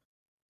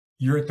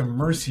 you're at the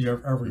mercy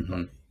of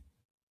everybody.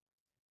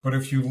 But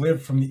if you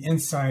live from the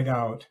inside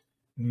out,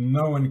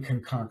 no one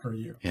can conquer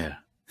you. Yeah,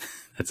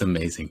 that's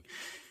amazing.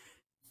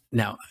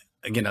 Now,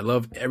 again, I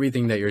love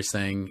everything that you're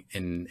saying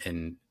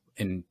and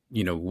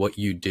what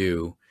you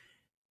do.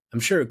 I'm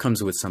sure it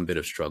comes with some bit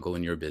of struggle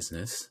in your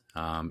business,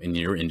 in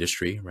your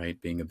industry, right?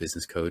 Being a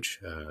business coach,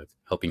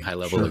 helping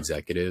high-level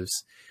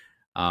executives.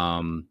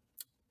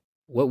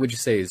 What would you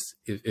say is,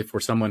 if for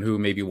someone who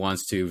maybe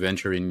wants to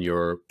venture in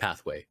your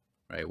pathway,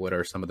 right? What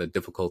are some of the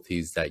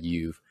difficulties that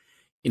you've,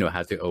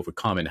 had to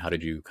overcome, and how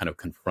did you kind of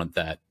confront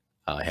that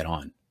head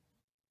on?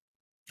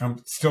 I'm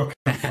still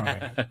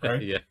confronting it,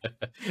 right? Yeah.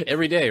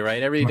 Every day,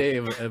 right? Every day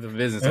of a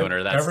business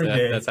owner.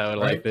 That's how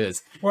life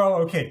is. Well,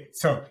 okay.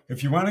 So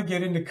if you want to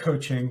get into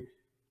coaching,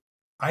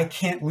 I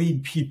can't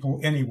lead people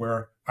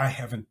anywhere I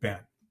haven't been.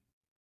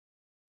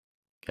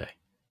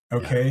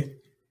 Okay. Yeah.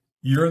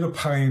 You're the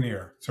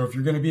pioneer. So if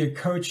you're going to be a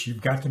coach,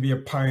 you've got to be a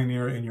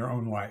pioneer in your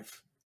own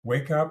life.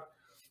 Wake up,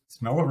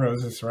 smell the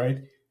roses,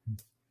 right?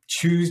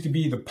 Choose to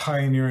be the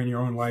pioneer in your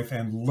own life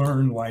and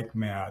learn like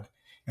mad.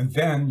 And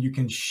then you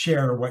can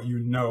share what you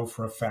know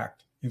for a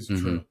fact is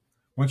true.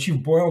 Once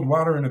you've boiled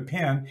water in a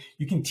pan,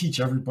 you can teach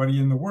everybody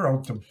in the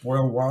world to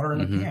boil water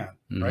in a pan,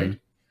 right?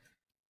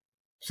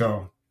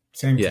 So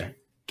same thing.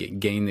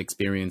 Gain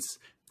experience,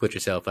 put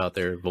yourself out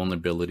there,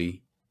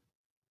 vulnerability.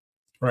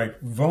 Right.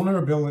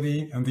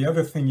 Vulnerability. And the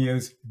other thing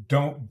is,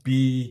 don't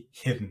be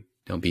hidden.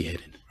 Don't be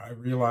hidden. I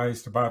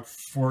realized about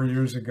 4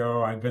 years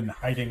ago, I'd been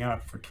hiding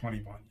out for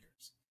 21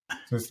 years.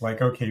 So it's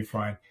like, okay,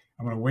 fine.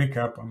 I'm going to wake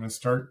up. I'm going to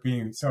start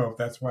being. So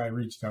that's why I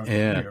reached out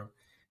to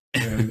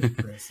you, and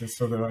Chris,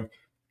 so that I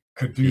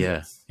could do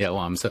this. Yeah.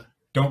 Well,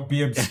 don't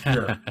be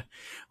obscure.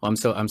 Well,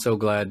 I'm so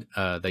glad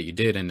that you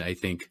did. And I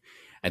think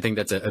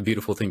that's a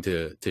beautiful thing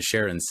to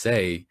share and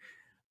say,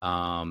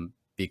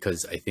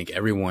 because I think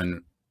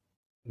everyone,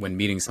 when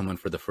meeting someone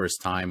for the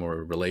first time,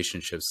 or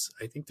relationships,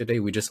 I think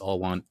today we just all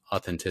want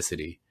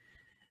authenticity.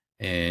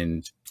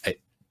 And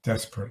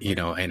desperately,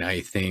 and I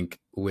think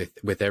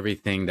with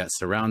everything that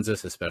surrounds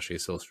us, especially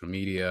social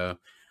media,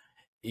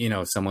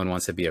 someone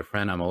wants to be a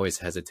friend, I'm always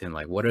hesitant,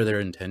 like, what are their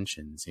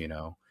intentions,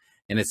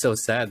 and it's so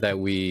sad that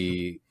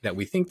we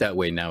think that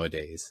way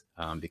nowadays,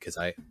 because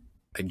I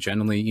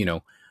generally,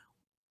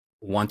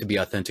 want to be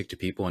authentic to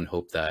people and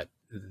hope that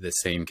the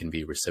same can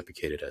be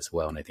reciprocated as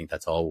well. And I think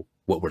that's all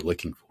what we're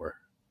looking for.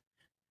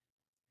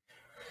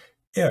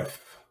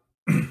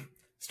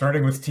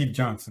 Starting with Steve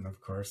Johnson, of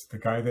course, the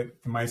guy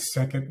that my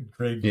second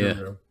grade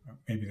guru,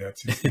 maybe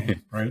that's his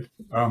name, right?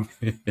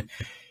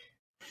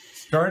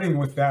 Starting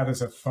with that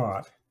as a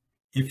thought,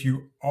 if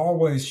you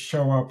always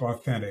show up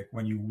authentic,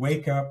 when you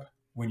wake up,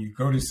 when you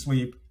go to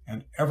sleep,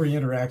 and every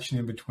interaction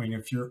in between,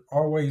 if you're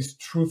always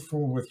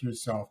truthful with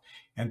yourself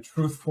and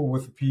truthful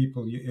with the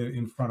people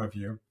in front of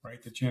you,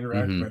 right, that you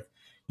interact with,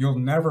 you'll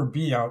never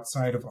be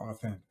outside of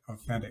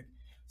authentic.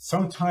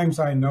 sometimes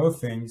I know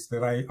things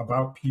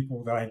about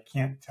people that I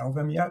can't tell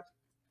them yet.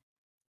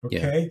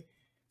 Okay. Yeah.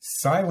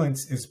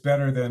 Silence is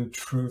better than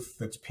truth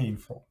that's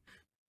painful.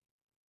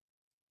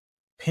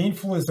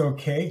 Painful is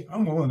okay.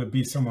 I'm willing to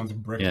be someone's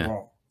brick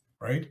wall,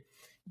 right?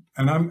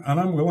 And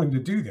I'm willing to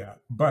do that,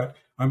 but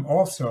I'm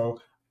also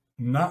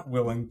not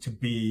willing to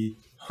be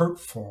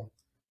hurtful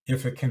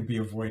if it can be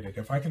avoided.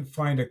 If I can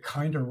find a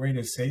kinder way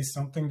to say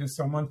something to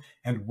someone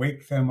and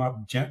wake them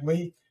up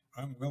gently,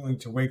 I'm willing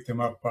to wake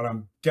them up, but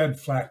I'm dead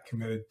flat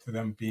committed to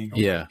them being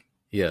awake.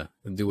 Yeah.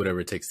 Do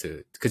whatever it takes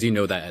because you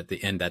know that at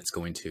the end, that's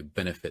going to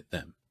benefit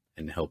them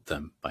and help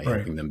them by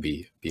helping them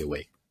be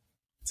awake.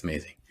 It's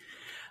amazing.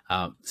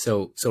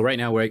 So right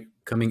now we're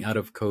coming out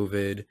of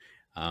COVID,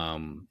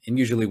 and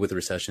usually with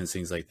recessions,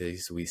 things like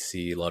this, we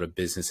see a lot of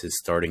businesses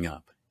starting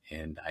up.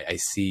 And I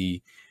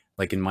see,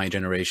 like in my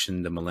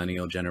generation, the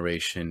millennial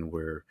generation,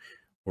 we're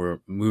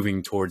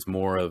moving towards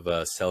more of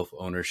a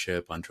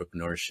self-ownership,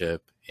 entrepreneurship,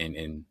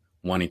 and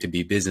wanting to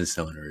be business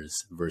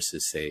owners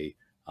versus, say,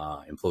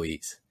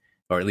 employees,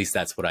 or at least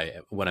that's what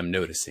I'm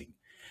noticing.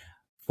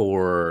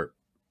 For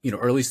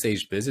early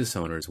stage business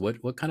owners,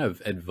 what kind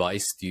of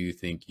advice do you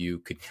think you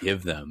could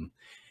give them?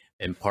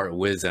 Impart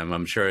wisdom.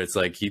 I'm sure it's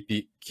like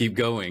keep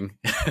going.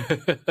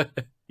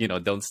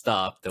 Don't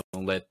stop.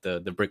 Don't let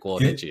the brick wall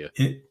hit you.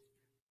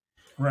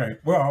 Right.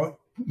 Well,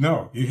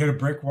 no, you hit a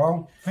brick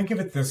wall. Think of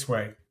it this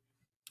way.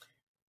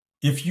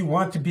 If you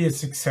want to be a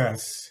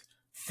success,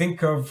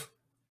 think of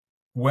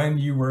when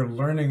you were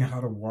learning how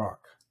to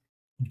walk.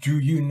 Do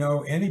you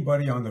know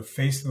anybody on the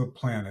face of the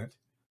planet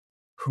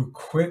who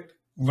quit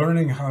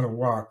learning how to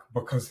walk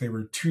because they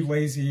were too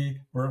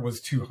lazy or it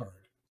was too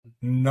hard?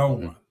 No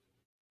one.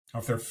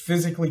 If they're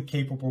physically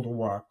capable to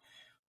walk,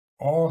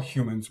 all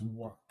humans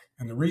walk.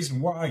 And the reason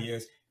why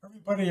is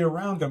everybody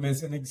around them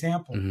is an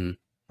example,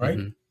 right?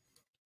 Mm-hmm.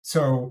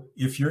 So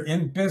if you're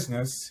in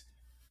business,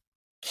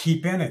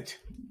 keep in it.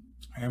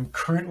 I am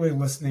currently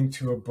listening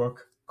to a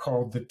book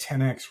called The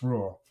 10X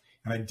Rule.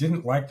 And I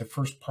didn't like the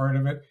first part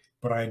of it,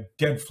 but I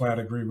dead flat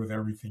agree with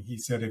everything. He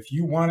said, if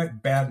you want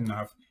it bad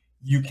enough,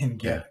 you can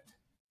get it.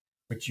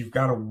 But you've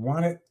got to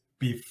want it.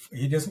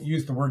 He doesn't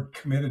use the word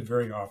committed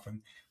very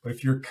often, but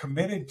if you're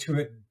committed to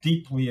it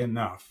deeply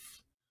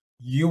enough,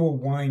 you will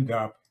wind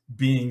up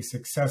being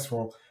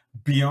successful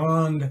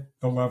beyond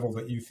the level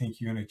that you think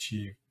you can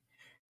achieve.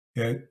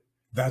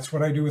 That's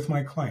what I do with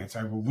my clients.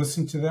 I will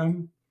listen to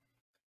them.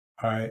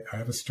 I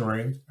have a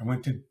story. I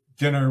went to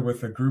dinner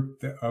with a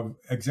group of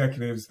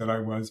executives that I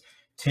was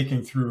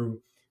taking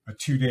through a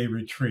 2-day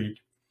retreat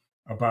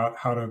about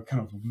how to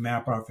kind of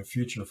map out the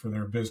future for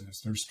their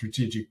business, their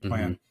strategic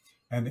plan.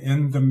 And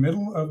in the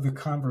middle of the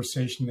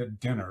conversation at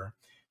dinner,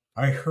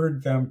 I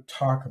heard them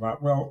talk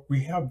about, well,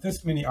 we have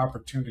this many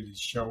opportunities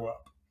show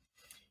up.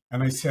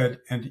 And I said,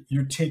 and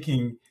you're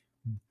taking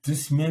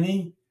this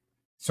many?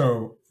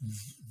 So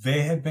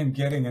they had been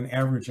getting an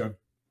average of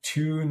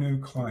 2 new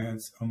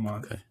clients a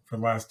month for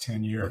the last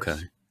 10 years.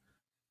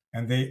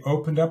 And they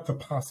opened up the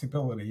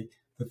possibility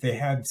that they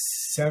had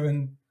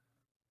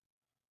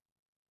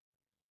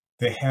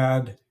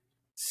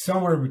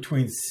somewhere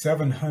between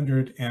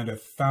 700 and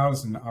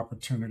 1,000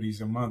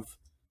 opportunities a month.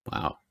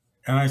 Wow.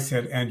 And I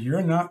said, and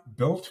you're not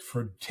built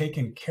for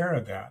taking care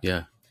of that.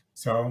 Yeah.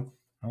 So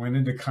I went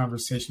into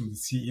conversation with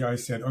the CEO. I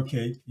said,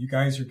 okay, you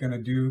guys are going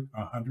to do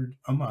 100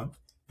 a month.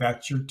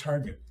 That's your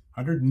target,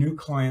 100 new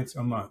clients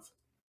a month.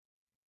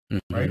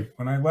 Right?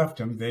 When I left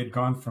them, they'd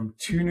gone from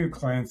 2 new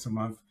clients a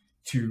month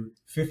to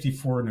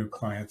 54 new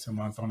clients a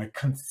month on a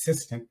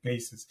consistent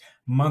basis,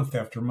 month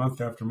after month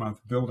after month,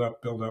 build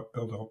up.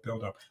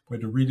 We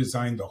had to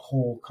redesign the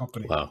whole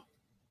company,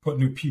 put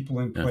new people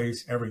in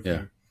place, everything.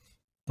 Yeah.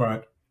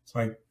 But it's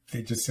like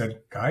they just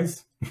said,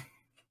 guys,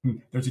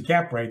 there's a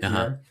gap right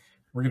there.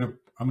 I'm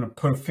gonna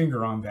put a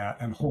finger on that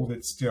and hold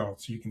it still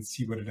so you can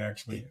see what it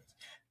actually is.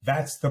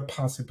 That's the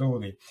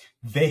possibility.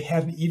 They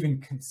hadn't even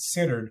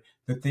considered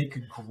that they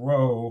could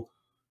grow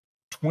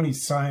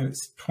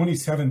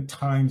 27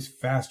 times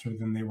faster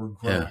than they were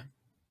growing.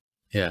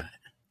 Yeah.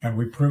 And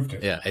we proved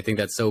it. Yeah. I think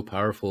that's so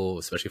powerful,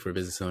 especially for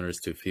business owners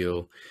to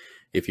feel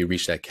if you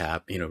reach that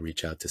cap,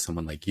 reach out to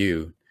someone like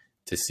you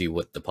to see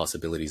what the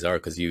possibilities are.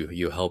 Cause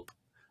you help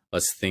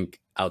us think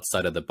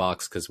outside of the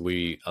box. Cause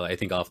I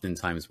think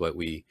oftentimes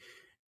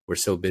we're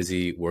so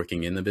busy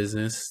working in the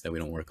business that we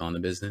don't work on the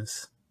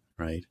business.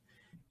 Right.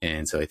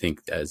 And so I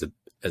think as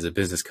a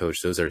business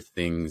coach, those are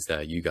things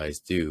that you guys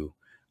do,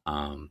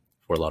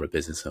 for a lot of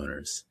business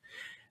owners.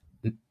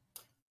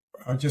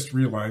 I just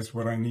realized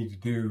what I need to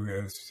do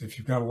is if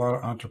you've got a lot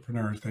of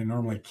entrepreneurs, they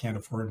normally can't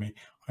afford me.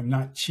 I'm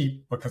not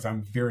cheap because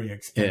I'm very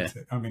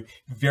expensive. I mean,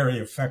 very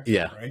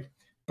effective, right?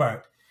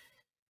 But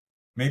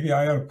maybe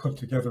I ought to put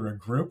together a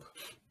group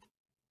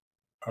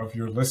of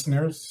your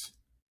listeners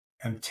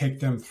and take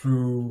them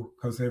through,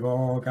 because they've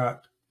all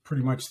got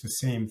pretty much the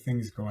same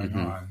things going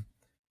on.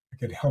 I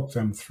could help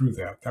them through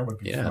that. That would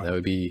be fun. That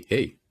would be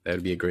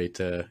a great,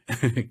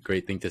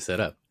 great thing to set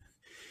up.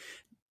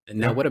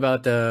 Now, what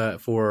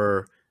about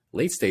for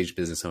late stage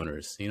business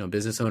owners?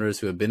 Business owners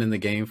who have been in the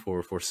game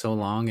for so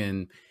long,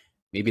 and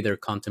maybe they're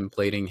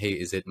contemplating, hey,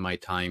 is it my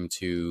time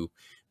to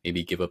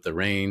maybe give up the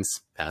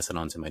reins, pass it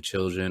on to my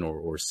children,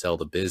 or sell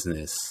the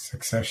business?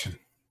 Succession.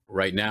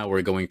 Right now,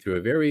 we're going through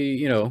a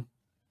very,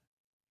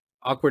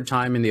 awkward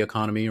time in the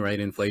economy, right?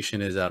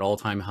 Inflation is at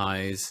all-time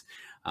highs.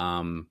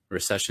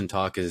 Recession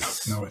talk is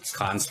it's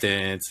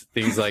constant,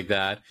 things like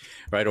that,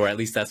 right? Or at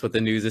least that's what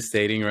the news is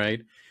stating,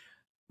 right?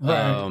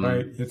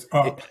 Right. It's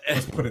up.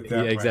 Let's put it that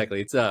way. Yeah,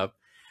 exactly. It's up.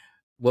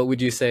 What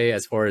would you say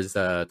as far as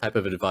type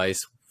of advice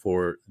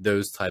for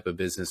those type of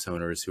business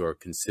owners who are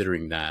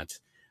considering that?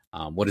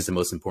 What is the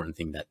most important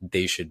thing that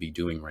they should be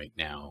doing right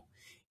now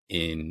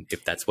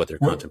if that's what they're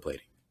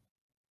contemplating?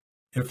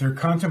 If they're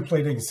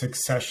contemplating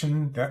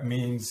succession, that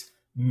means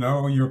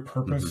know your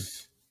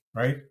purpose,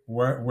 right?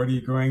 What are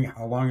you going?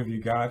 How long have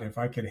you got? If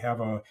I could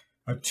have a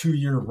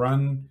 2-year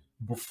run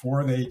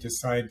before they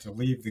decide to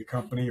leave the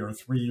company, or a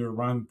 3-year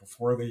run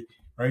before they,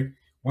 right?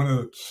 One of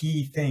the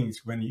key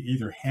things when you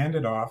either hand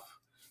it off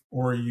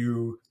or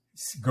you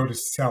go to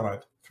sell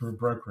it through a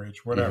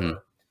brokerage,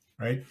 whatever,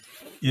 right,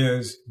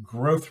 is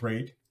growth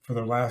rate for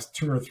the last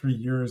 2 or 3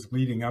 years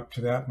leading up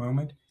to that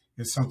moment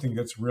is something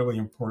that's really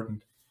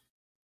important.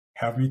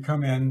 Have me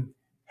come in,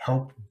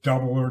 help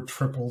double or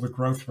triple the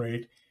growth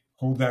rate,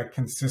 hold that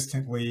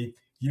consistently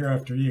year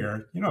after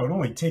year. It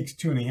only takes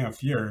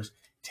 2.5 years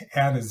to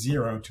add a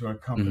zero to a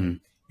company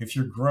if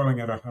you're growing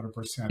at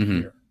 100% a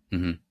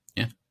year.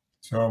 Yeah.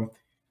 So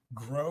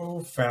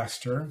grow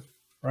faster,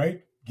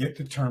 right? Get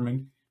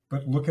determined,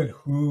 but look at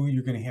who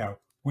you're going to have.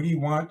 What do you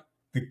want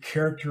the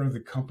character of the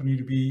company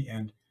to be,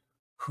 and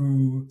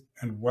who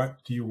and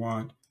what do you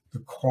want the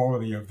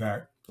quality of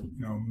that,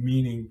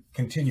 meaning,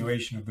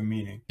 continuation of the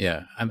meaning.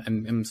 Yeah,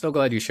 I'm so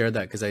glad you shared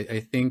that, because I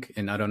think,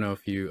 and I don't know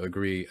if you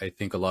agree, I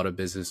think a lot of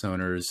business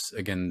owners,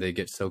 again, they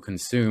get so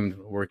consumed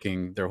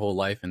working their whole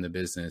life in the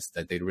business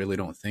that they really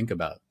don't think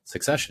about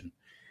succession.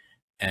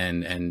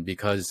 And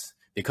because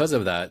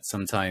of that,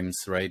 sometimes,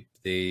 right,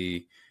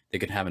 they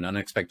could have an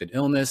unexpected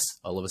illness,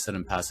 all of a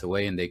sudden pass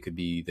away, and they could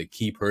be the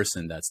key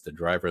person that's the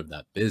driver of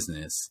that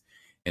business.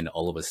 And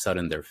all of a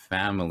sudden their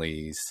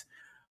families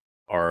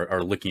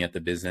are looking at the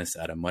business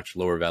at a much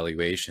lower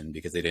valuation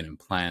because they didn't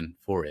plan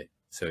for it.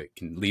 So it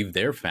can leave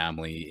their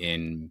family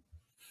in,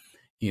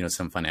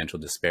 some financial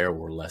despair,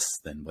 or less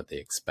than what they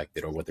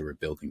expected or what they were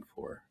building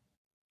for.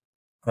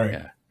 Right.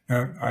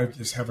 Yeah. I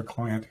just have a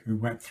client who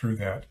went through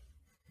that.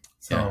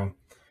 So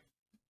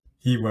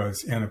he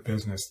was in a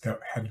business that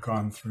had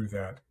gone through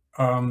that.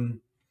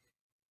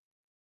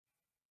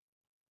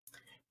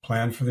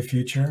 Plan for the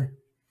future,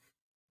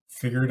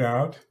 figure it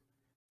out,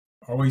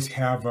 always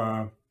have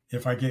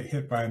if I get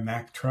hit by a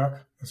Mack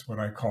truck, that's what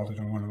I called it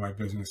in one of my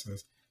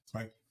businesses. It's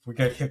like, if we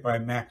get hit by a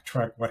Mack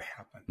truck, what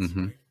happens?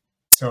 Right?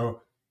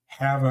 So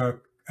have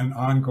an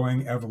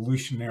ongoing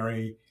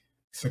evolutionary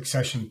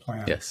succession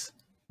plan. Yes.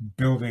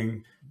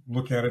 Building,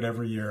 look at it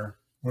every year.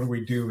 What do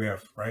we do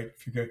if, right?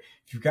 If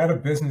you've got a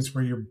business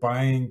where you're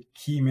buying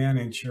key man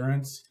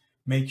insurance,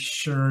 make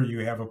sure you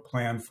have a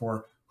plan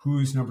for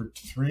who's number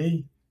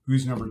 3,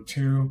 who's number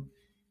 2.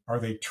 Are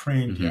they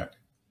trained yet?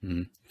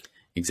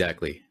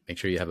 Exactly. Make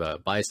sure you have a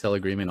buy-sell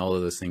agreement, all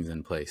of those things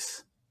in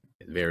place.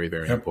 Very,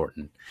 very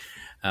important.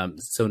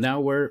 So now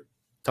we're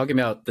talking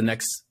about the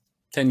next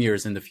 10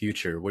 years in the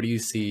future. Where do you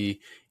see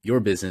your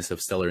business of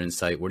Stellar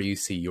Insight? Where do you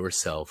see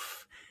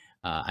yourself?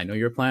 I know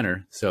you're a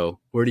planner, so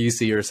where do you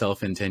see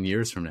yourself in 10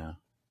 years from now?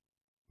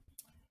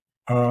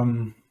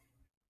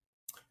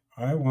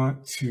 I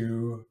want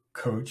to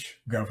coach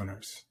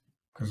governors,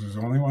 because there's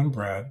only one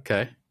Brad.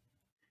 Okay.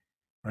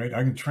 Right.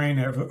 I can train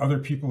other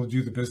people to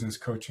do the business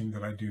coaching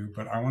that I do,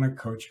 but I want to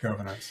coach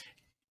governors,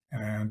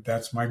 and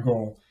that's my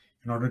goal.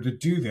 In order to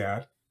do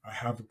that,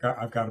 I've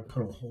got to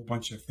put a whole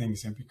bunch of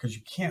things in, because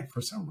you can't, for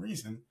some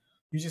reason,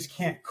 you just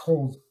can't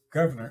cold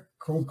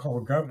call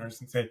governors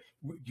and say,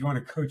 "Do you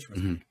want to coach with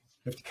me?"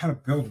 You have to kind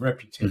of build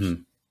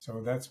reputation.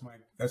 So that's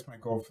my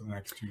goal for the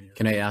next 2 years.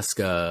 Can I ask,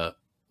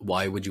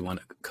 why would you want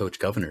to coach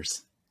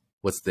governors?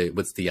 What's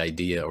the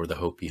idea or the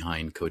hope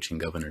behind coaching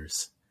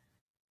governors?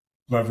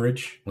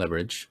 Leverage.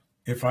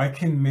 If I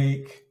can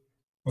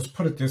let's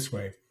put it this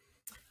way.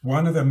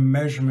 One of the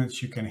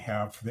measurements you can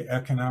have for the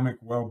economic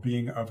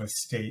well-being of a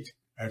state,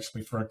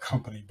 actually for a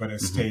company, but a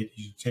state,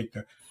 you take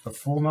the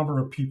full number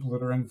of people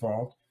that are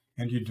involved,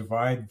 and you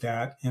divide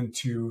that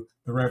into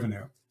the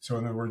revenue. So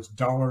in other words,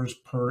 dollars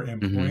per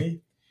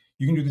employee.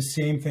 You can do the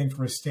same thing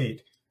for a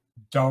state.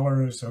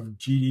 Dollars of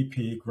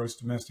GDP, gross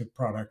domestic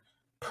product,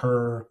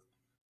 per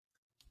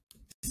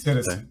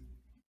citizen. Okay.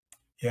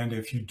 And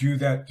if you do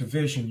that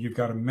division, you've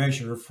got a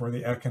measure for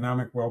the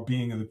economic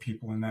well-being of the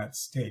people in that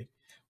state.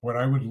 What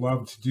I would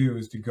love to do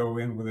is to go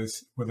in with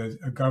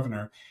a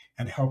governor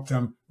and help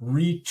them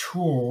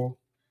retool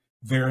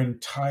their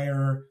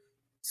entire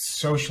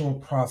social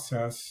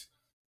process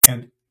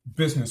and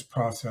business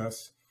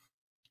process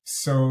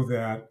so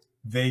that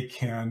they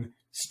can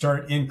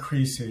start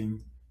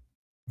increasing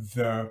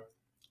the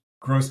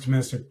gross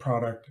domestic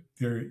product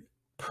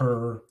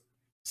per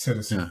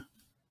citizen. Yeah.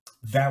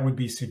 That would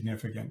be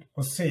significant.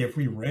 Let's say if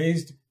we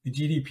raised the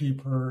GDP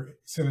per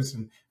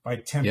citizen by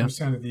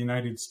 10% of the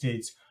United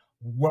States,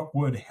 what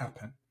would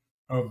happen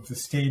of the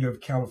state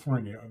of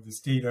California, of the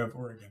state of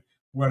Oregon,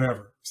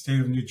 whatever, state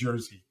of New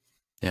Jersey.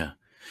 Yeah.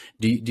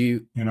 Do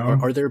you, you know,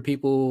 are there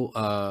people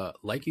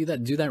like you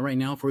that do that right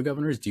now for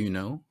governors? Do you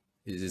know?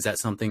 Is that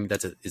something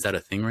is that a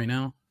thing right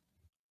now?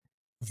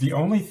 The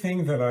only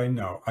thing that I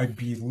know, I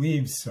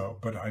believe so,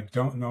 but I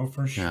don't know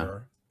for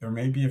sure. There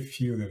may be a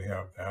few that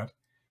have that.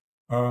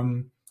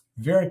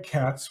 Vera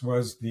Katz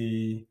was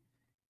the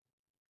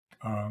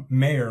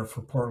mayor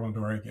for Portland,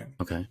 Oregon.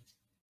 Okay.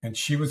 And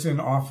she was in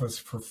office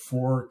for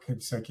 4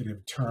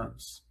 consecutive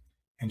terms.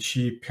 And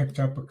she picked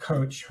up a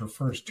coach her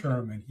first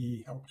term, and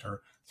he helped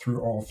her through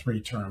all 3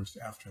 terms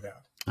after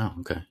that. Oh,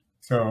 okay.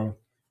 So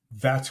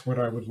that's what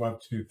I would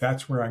love to do.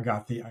 That's where I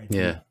got the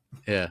idea.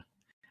 Yeah.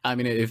 I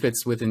mean, if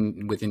it's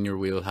within your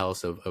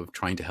wheelhouse of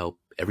trying to help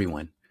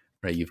everyone,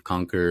 right? You've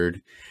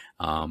conquered,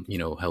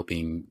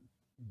 helping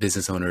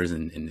business owners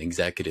and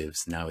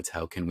executives. Now it's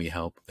how can we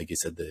help, like you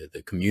said,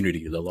 the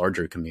community, the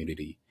larger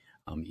community,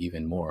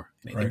 even more.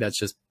 And I think that's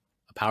just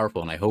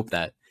powerful. And I hope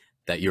that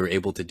you're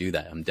able to do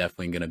that. I'm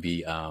definitely going to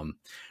be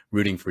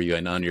rooting for you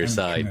and on your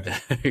side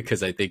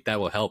because I think that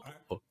will help.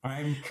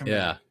 I'm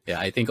committed. Yeah.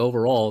 I think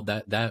overall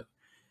that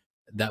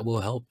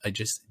will help.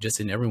 Just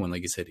in everyone,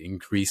 like you said,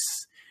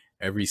 increase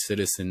every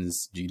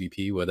citizen's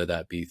GDP, whether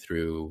that be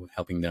through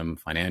helping them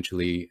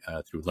financially,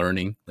 through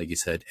learning, like you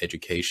said,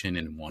 education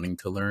and wanting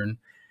to learn.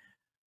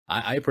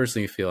 I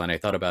personally feel, and I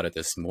thought about it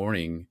this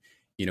morning,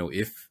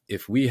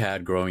 if we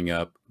had growing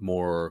up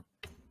more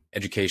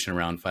education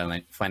around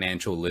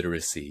financial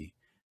literacy,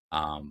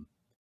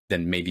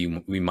 then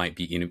maybe we might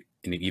be in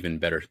an even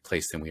better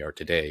place than we are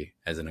today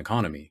as an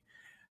economy.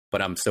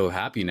 But I'm so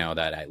happy now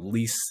that at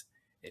least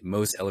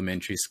most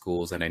elementary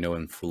schools, and I know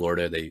in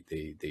Florida,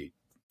 the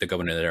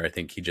governor there, I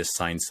think he just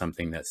signed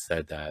something that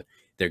said that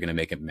they're going to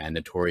make it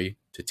mandatory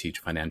to teach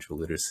financial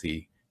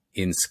literacy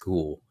in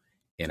school.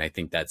 And I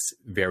think that's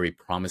very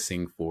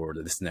promising for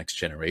this next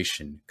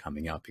generation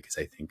coming up, because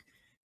I think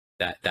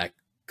that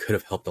could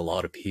have helped a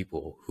lot of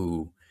people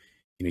who,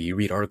 you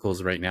read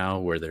articles right now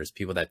where there's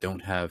people that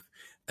don't have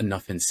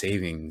enough in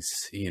savings,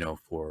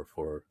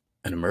 for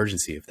an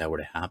emergency if that were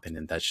to happen.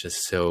 And that's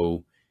just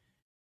so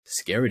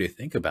scary to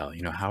think about.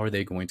 How are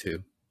they going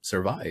to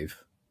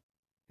survive?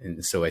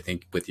 And so I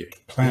think with your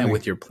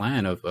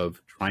plan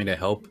of trying to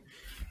help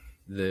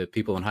the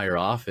people in higher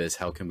office,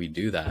 how can we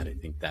do that? I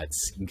think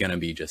that's going to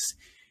be just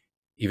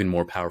even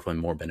more powerful and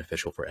more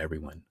beneficial for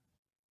everyone.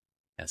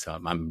 Yeah, so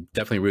I'm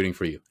definitely rooting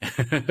for you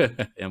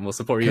and we'll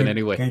support you in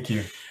any way. Thank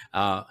you.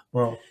 So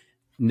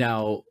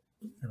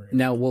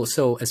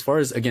as far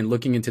as, again,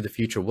 looking into the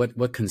future,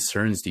 what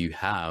concerns do you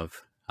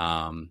have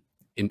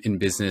in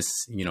business,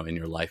 in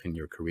your life, in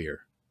your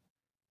career?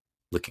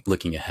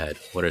 Looking ahead,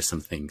 what are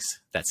some things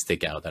that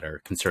stick out that are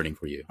concerning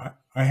for you?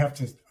 I have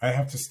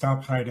to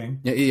stop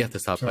hiding. Yeah, you have to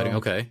stop hiding.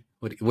 Okay.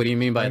 What do you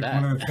mean by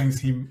that? One of the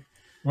things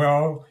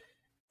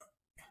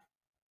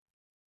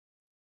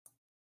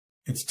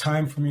it's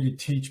time for me to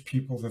teach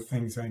people the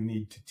things I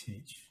need to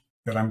teach,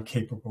 that I'm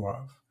capable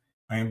of.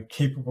 I am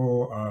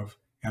capable of,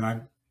 and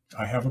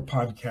I have a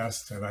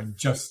podcast that I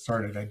just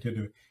started. I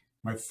did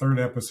my 3rd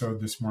episode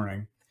this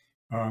morning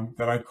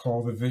that I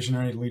call The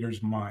Visionary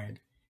Leader's Mind.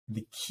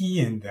 The key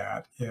in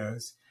that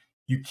is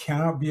you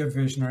cannot be a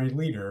visionary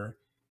leader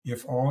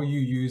if all you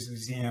use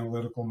is the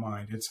analytical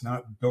mind. It's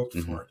not built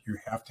for it. You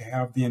have to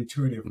have the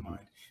intuitive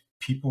mind.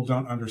 People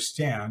don't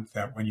understand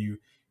that when you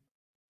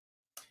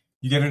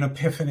get an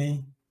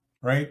epiphany,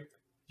 right?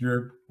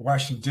 You're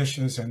washing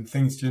dishes and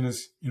things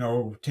just,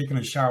 taking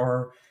a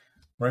shower,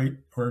 right?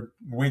 Or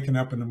waking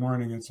up in the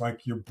morning. It's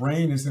like your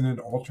brain is in an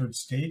altered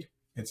state.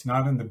 It's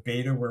not in the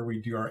beta where we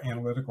do our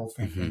analytical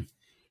thinking.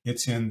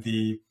 It's in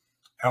the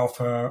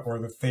alpha or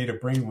the theta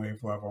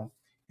brainwave level,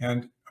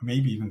 and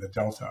maybe even the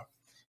delta.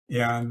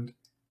 And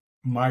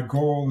my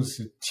goal is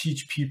to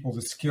teach people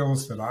the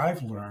skills that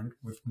I've learned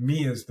with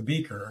me as the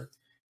beaker,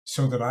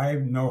 so that I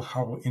know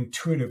how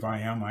intuitive I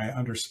am. I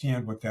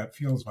understand what that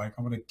feels like.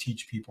 I'm going to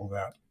teach people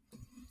that.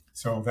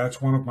 So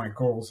that's one of my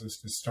goals, is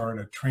to start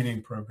a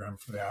training program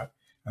for that.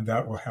 And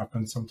that will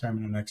happen sometime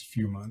in the next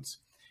few months.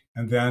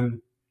 And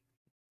then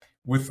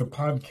with the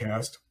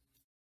podcast,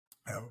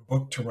 I have a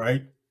book to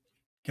write,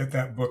 get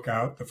that book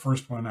out, the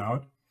first one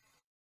out.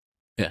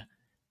 Yeah.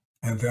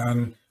 And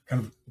then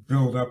kind of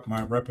build up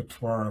my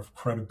repertoire of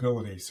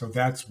credibility. So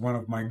that's one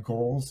of my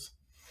goals.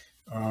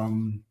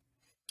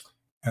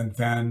 And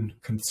then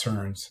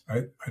concerns.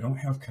 I don't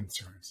have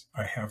concerns.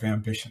 I have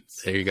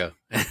ambitions. There you go.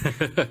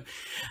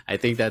 I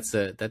think that's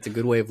a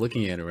good way of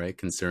looking at it, right?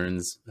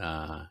 Concerns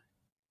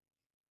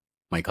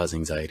might cause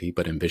anxiety,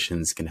 but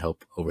ambitions can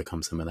help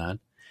overcome some of that.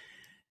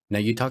 Now,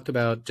 you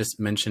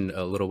mentioned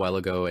a little while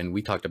ago, and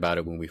we talked about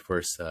it when we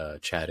first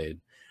chatted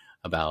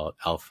about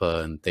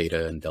alpha and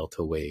theta and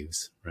delta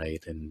waves,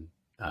 right? And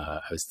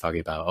I was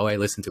talking about, I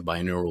listen to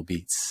binaural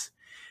beats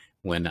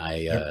when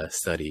I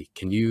study.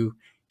 Can you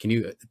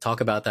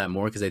talk about that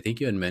more? Because I think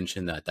you had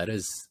mentioned that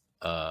is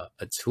a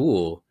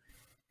tool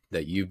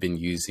that you've been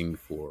using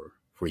for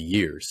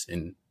years.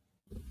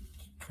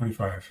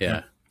 25.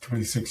 Yeah.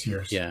 26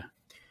 years. Yeah.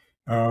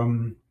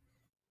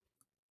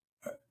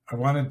 I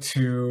wanted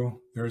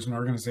to, there's an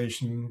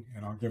organization,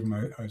 and I'll give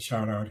them a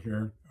shout out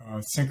here,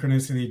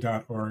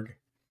 synchronicity.org,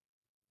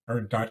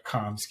 or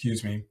 .com,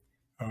 excuse me.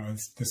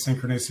 The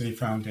Synchronicity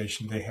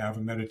Foundation. They have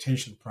a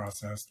meditation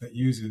process that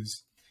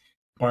uses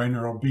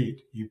binaural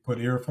beat. You put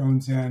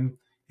earphones in,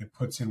 it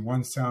puts in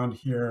one sound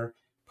here,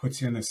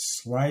 puts in a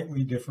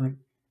slightly different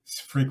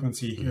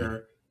frequency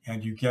here,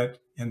 and you get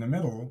in the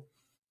middle.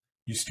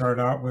 You start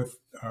out with,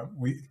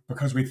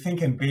 because we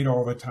think in beta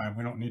all the time,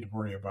 we don't need to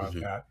worry about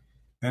that.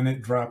 Then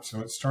it drops. So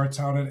it starts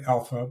out at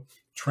alpha,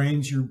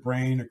 trains your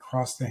brain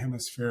across the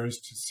hemispheres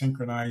to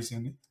synchronize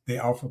in the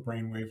alpha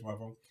brainwave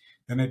level.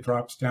 Then it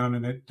drops down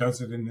and it does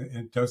it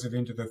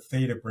into the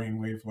theta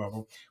brainwave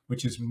level,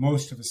 which is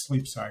most of the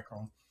sleep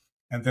cycle.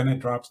 And then it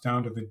drops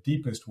down to the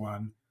deepest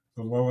one.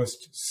 The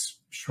lowest,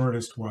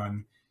 shortest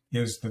one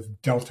is the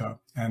delta.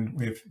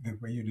 And if the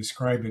way you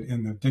describe it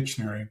in the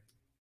dictionary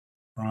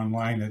or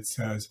online, it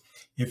says,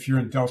 if you're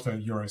in delta,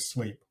 you're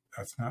asleep.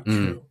 That's not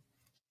true.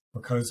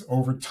 Because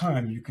over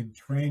time, you can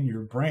train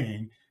your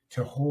brain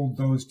to hold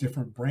those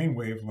different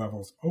brainwave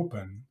levels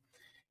open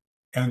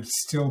and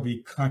still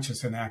be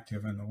conscious and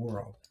active in the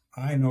world.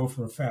 I know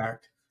for a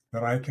fact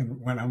that I can,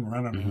 when I'm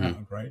running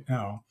around right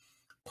now,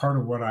 part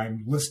of what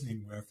I'm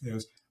listening with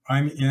is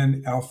I'm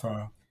in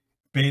alpha,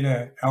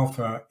 beta,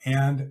 alpha,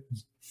 and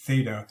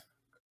theta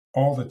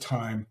all the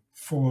time,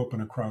 full open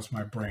across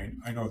my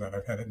brain. I know that.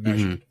 I've had it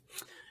measured.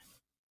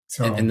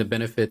 So, and the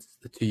benefits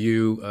to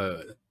you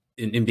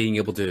in being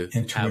able to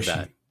have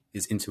that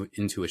is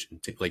intuition,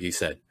 like you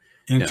said.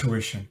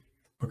 Intuition.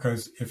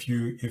 Because if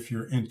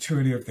you're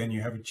intuitive, then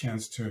you have a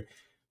chance to,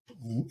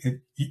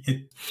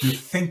 your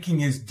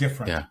thinking is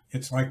different. Yeah.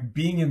 It's like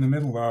being in the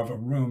middle of a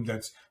room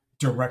that's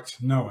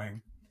direct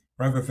knowing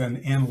rather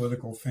than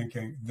analytical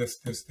thinking, this,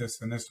 and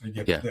this, and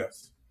you get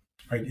this,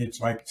 right? It's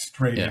like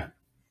straight in.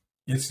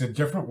 It's a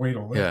different way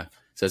to live. Yeah.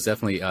 So it's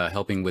definitely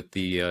helping with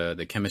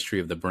the chemistry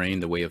of the brain,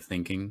 the way of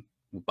thinking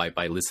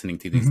by listening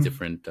to these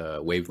different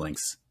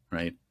wavelengths,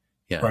 right?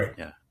 Yeah. Right.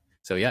 Yeah.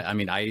 So yeah, I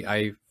mean,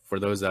 I for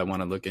those that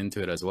want to look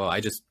into it as well, I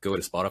just go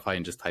to Spotify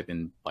and just type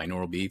in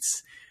binaural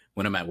beats.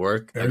 When I'm at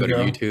work, I go to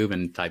YouTube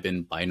and type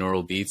in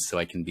binaural beats so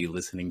I can be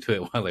listening to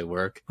it while I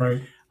work.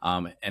 Right.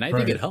 And I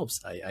think it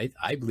helps.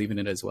 I believe in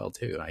it as well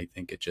too. I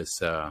think it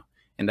just,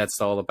 and that's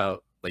all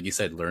about, like you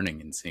said, learning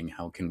and seeing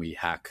how can we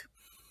hack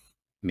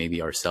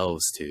maybe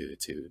ourselves to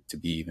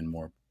be even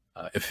more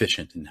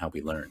efficient in how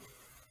we learn.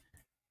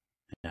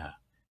 Yeah.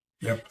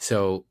 Yep.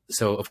 So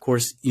of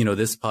course,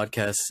 this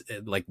podcast,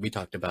 like we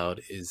talked about,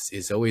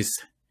 is always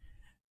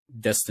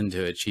destined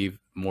to achieve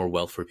more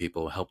wealth for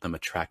people, help them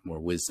attract more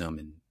wisdom,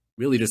 and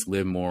really just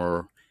live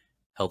more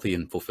healthy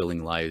and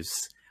fulfilling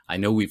lives. I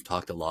know we've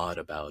talked a lot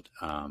about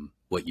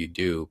what you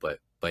do, but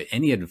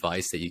any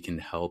advice that you can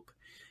help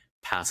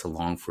pass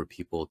along for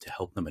people to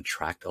help them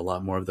attract a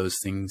lot more of those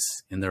things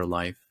in their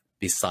life,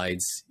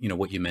 besides,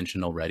 what you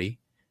mentioned already?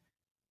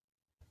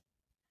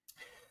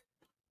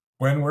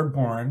 When we're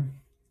born,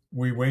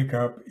 we wake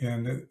up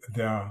in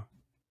the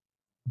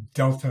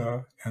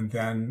delta, and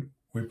then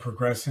we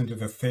progress into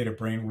the theta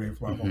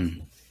brainwave level.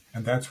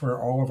 And that's where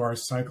all of our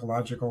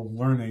psychological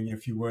learning,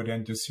 if you would,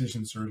 and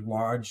decisions are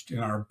lodged in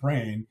our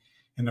brain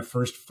in the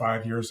first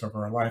 5 years of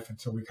our life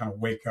until we kind of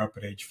wake up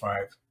at age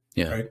 5.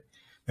 Yeah. Right?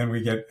 Then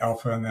we get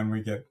alpha, and then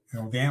we get,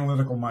 the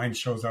analytical mind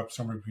shows up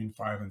somewhere between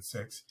 5 and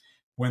 6.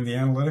 When the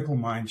analytical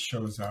mind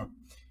shows up,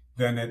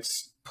 then it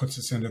puts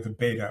us into the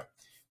beta.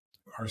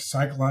 Our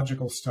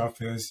psychological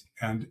stuff is,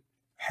 and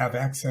have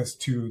access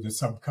to the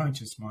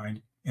subconscious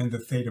mind in the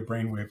theta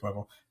brainwave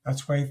level.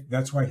 That's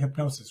why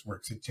hypnosis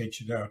works. It takes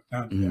you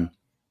down to that.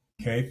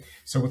 Okay.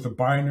 So with the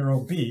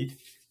binaural beat,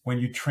 when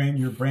you train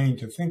your brain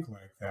to think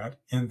like that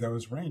in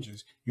those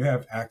ranges, you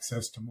have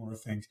access to more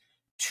things.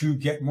 To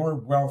get more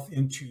wealth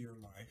into your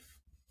life,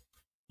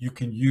 you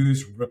can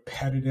use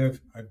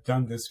repetitive. I've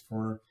done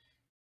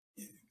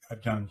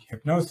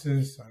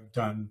hypnosis. I've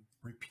done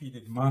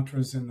repeated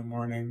mantras in the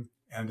morning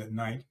and at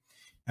night.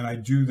 And I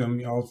do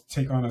them. I'll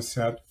take on a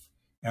set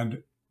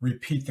and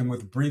repeat them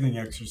with breathing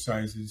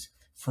exercises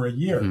for a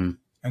year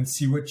and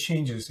see what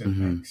changes it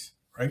makes,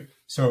 right?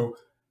 So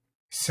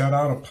set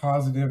out a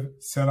positive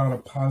set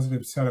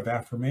of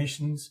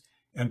affirmations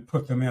and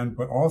put them in,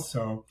 but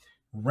also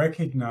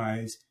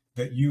recognize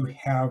that you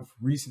have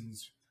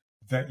reasons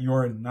that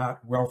you're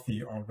not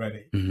wealthy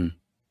already.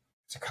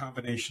 It's a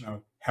combination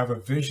of have a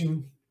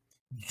vision,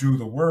 do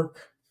the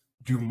work,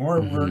 do more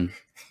work,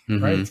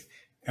 right?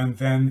 And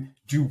then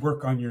do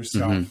work on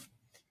yourself.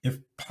 If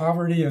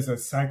poverty is a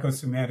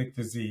psychosomatic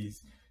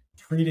disease,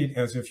 treat it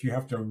as if you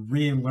have to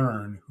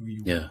relearn who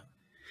you are.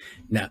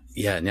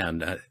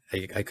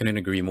 I couldn't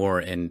agree more.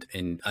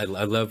 And I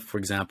love, for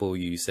example,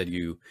 you said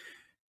you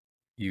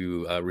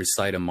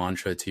recite a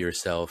mantra to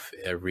yourself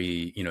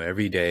every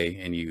day,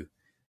 and you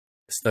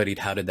studied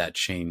how did that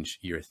change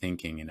your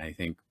thinking. And I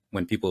think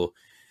when people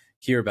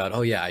hear about,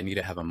 oh yeah, I need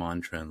to have a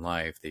mantra in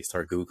life, they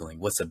start Googling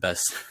what's the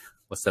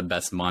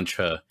best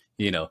mantra,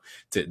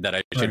 that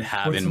I should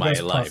have in my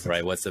life,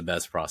 right? What's the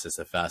best process,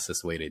 the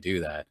fastest way to do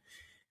that?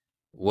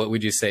 What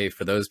would you say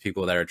for those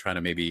people that are trying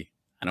to maybe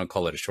I don't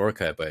call it a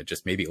shortcut, but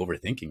just maybe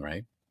overthinking,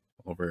 right?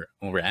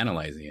 Over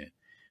analyzing it.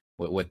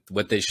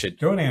 What they should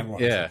don't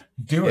analyze. Yeah, it.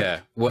 Do it. Yeah.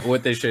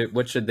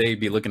 What should they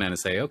be looking at and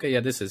say? Okay, yeah,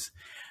 this is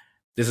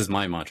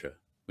my mantra.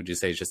 Would you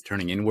say it's just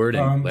turning inward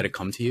and let it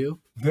come to you?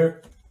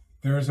 There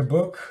is a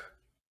book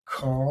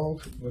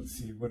called, let's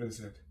see, what is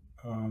it?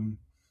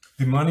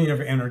 The Money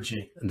of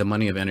Energy. The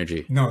Money of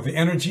Energy. No, the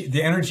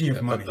energy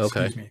of money.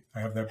 Okay. Excuse me.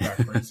 I have that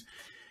backwards.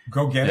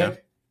 Go get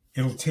it.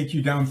 It'll take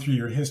you down through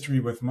your history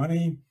with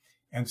money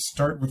and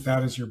start with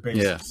that as your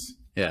basis.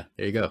 Yeah.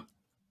 There you go.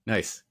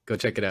 Nice. Go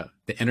check it out.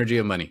 The Energy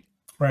of Money.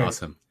 Right.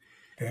 Awesome.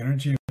 The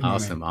Energy of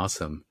Money.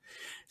 Awesome.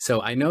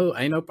 So I know,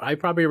 I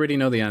probably already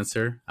know the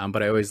answer,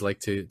 but I always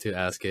like to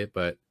ask it.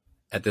 But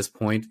at this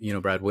point,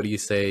 Brad, what do you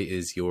say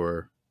is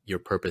your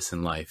purpose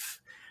in life?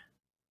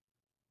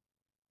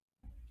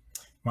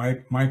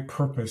 My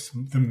purpose,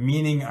 the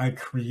meaning I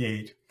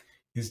create,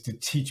 is to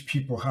teach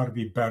people how to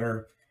be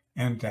better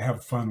and to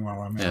have fun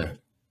while I'm at it.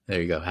 There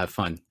you go. Have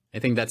fun. I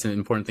think that's an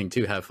important thing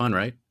too. Have fun,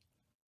 right?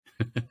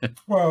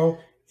 Well,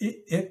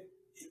 if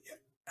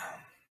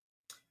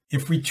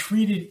we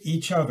treated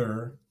each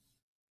other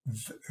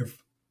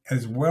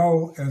as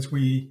well as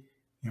we,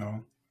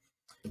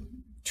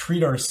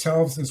 treat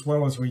ourselves as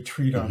well as we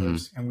treat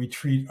others, and we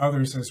treat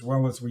others as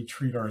well as we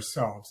treat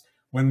ourselves,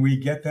 when we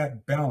get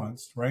that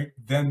balanced, right,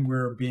 then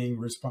we're being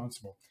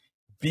responsible.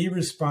 Be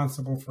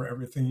responsible for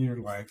everything in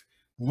your life.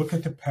 Look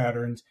at the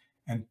patterns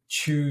and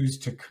choose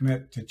to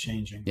commit to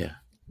changing. Yeah.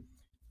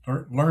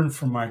 Or learn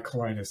from my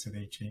colitis at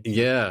 18.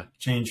 Yeah.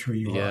 Change who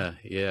you are.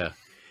 Yeah.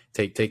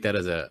 Take that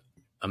as a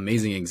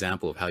amazing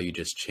example of how you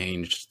just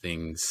changed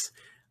things,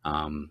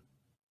 and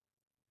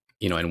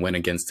went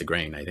against the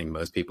grain. I think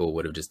most people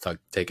would have just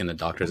taken the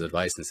doctor's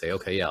advice and say,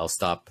 okay, yeah, I'll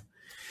stop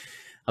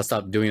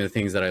doing the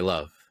things that I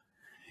love.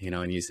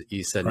 And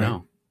you said, right.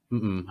 No,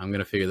 I'm going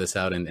to figure this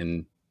out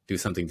and do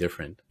something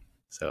different.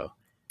 So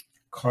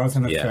cause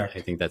and effect.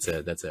 I think that's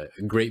a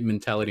great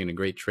mentality and a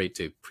great trait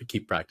to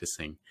keep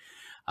practicing.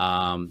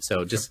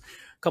 So just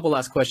a couple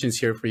last questions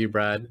here for you,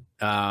 Brad.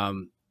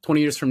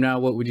 20 years from now,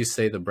 what would you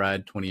say the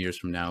Brad 20 years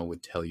from now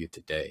would tell you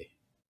today?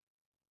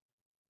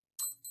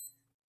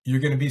 You're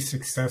going to be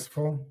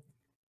successful.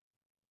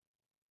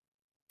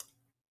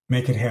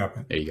 Make it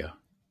happen. There you go.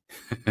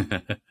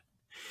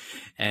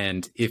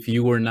 And if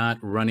you were not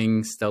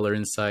running Stellar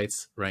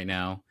Insights right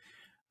now,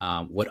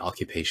 what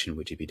occupation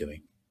would you be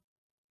doing?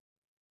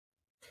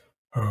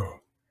 Oh,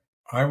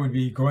 I would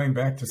be going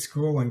back to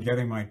school and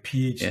getting my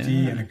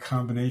PhD in a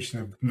combination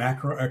of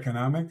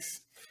macroeconomics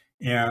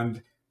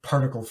and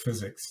particle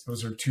physics.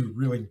 Those are two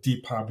really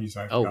deep hobbies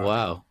I've got. Oh,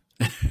 wow.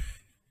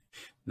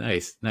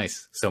 Nice.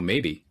 So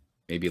maybe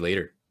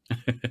later.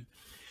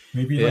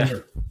 Maybe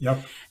later.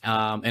 Yep.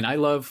 And I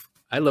love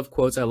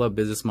quotes. I love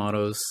business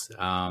mottos.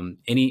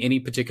 Any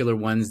particular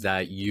ones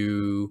that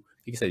you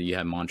said you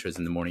have mantras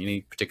in the morning,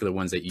 any particular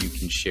ones that you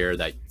can share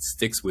that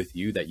sticks with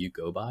you, that you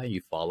go by,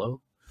 you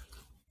follow?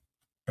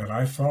 That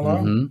I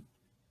follow?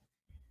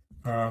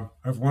 I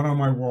have one on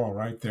my wall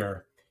right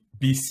there.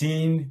 Be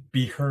seen,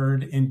 be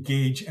heard,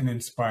 engage, and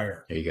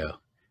inspire. There you go.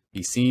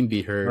 Be seen,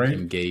 be heard,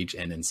 engage,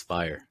 and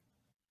inspire.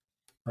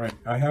 Right.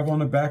 I have on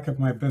the back of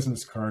my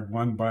business card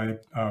one by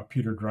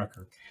Peter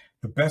Drucker.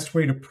 The best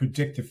way to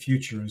predict the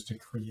future is to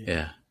create.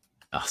 Yeah.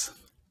 Awesome.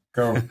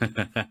 Go.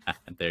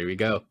 There we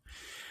go.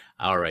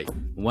 All right.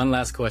 One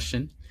last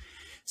question.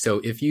 So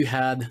if you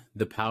had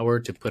the power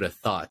to put a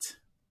thought,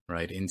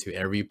 right, into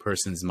every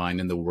person's mind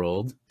in the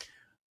world,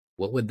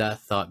 what would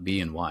that thought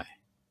be and why?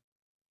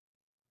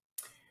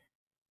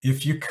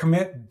 If you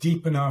commit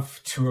deep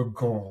enough to a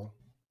goal,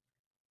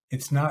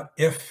 it's not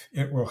if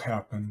it will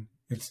happen,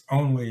 it's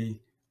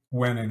only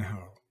when and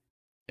how.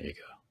 There you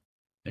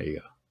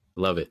go.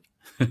 Love it.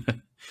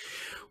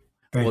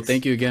 Well,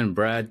 thank you again,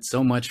 Brad,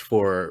 so much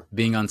for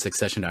being on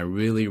Succession. I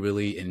really,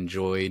 really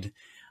enjoyed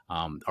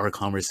our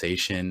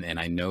conversation, and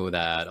I know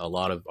that a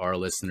lot of our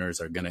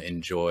listeners are going to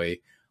enjoy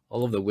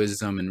all of the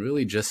wisdom and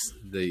really just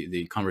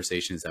the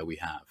conversations that we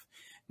have.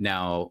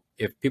 Now,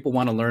 if people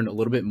want to learn a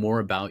little bit more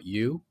about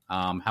you,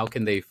 how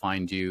can they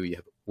find you? You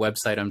have a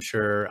website, I'm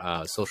sure,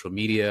 social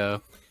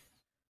media.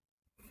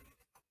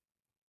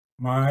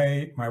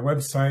 My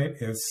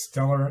website is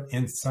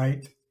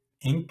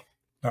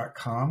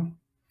stellarinsightinc.com.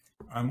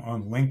 I'm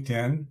on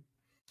LinkedIn,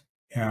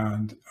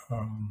 and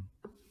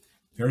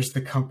there's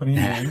the company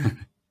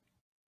name.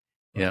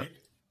 Yeah.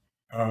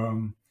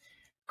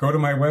 Go to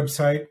my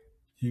website.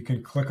 You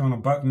can click on a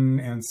button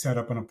and set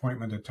up an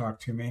appointment to talk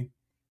to me.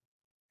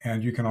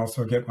 And you can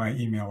also get my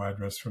email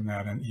address from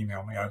that and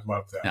email me. I'd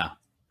love that. Yeah,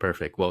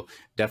 perfect. Well,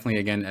 definitely,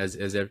 again,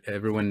 as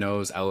everyone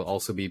knows, I'll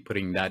also be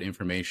putting that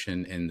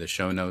information in the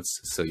show notes,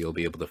 so you'll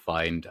be able to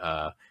find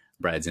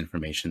Brad's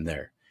information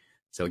there.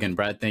 So again,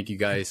 Brad, thank you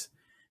guys.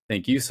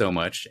 Thank you so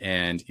much.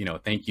 And,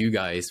 thank you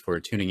guys for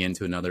tuning in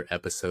to another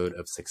episode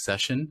of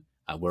Succession,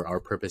 where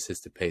our purpose is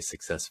to pay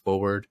success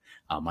forward.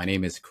 My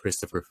name is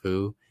Christopher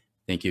Fu.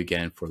 Thank you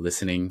again for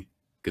listening.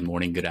 Good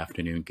morning, good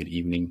afternoon, good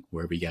evening,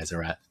 wherever you guys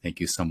are at. Thank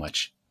you so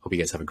much. Hope you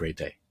guys have a great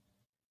day.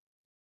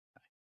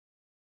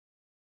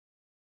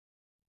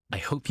 I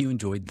hope you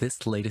enjoyed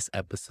this latest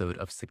episode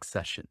of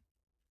Succession.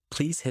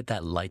 Please hit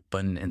that like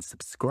button and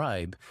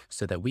subscribe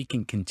so that we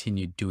can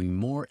continue doing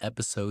more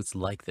episodes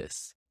like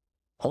this.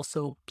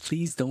 Also,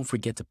 please don't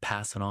forget to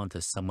pass it on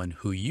to someone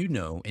who you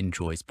know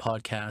enjoys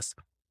podcasts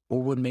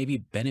or would maybe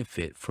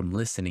benefit from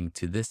listening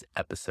to this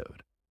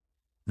episode.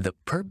 The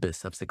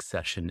purpose of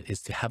Succession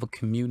is to have a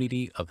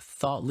community of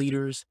thought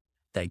leaders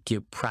that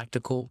give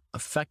practical,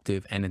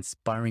 effective, and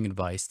inspiring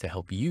advice to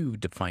help you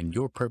define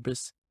your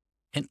purpose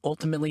and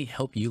ultimately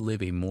help you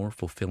live a more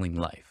fulfilling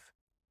life.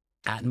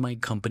 At my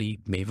company,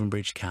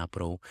 Mavenbridge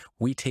Capital,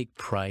 we take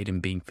pride in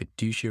being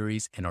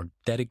fiduciaries and are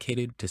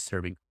dedicated to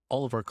serving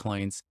all of our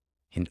clients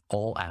in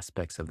all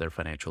aspects of their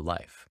financial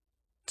life.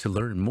 To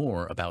learn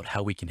more about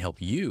how we can help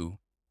you,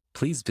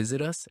 please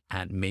visit us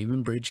at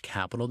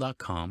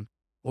mavenbridgecapital.com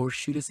or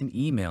shoot us an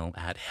email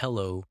at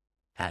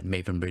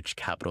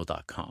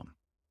hello@mavenbridgecapital.com.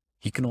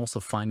 You can also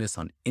find us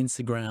on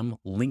Instagram,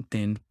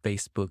 LinkedIn,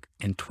 Facebook,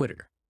 and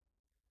Twitter.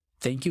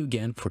 Thank you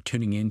again for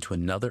tuning in to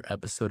another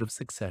episode of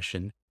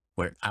Succession,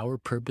 where our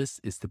purpose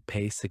is to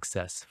pay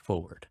success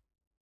forward.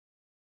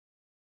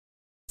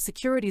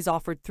 Securities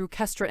offered through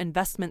Kestra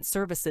Investment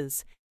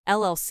Services,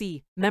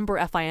 LLC, member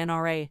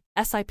FINRA,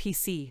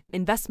 SIPC.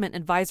 Investment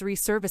advisory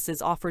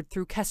services offered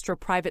through Kestra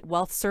Private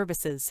Wealth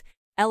Services,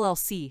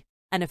 LLC.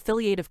 An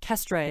affiliate of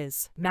Kestra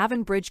is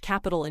Mavenbridge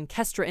Capital, and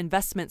Kestra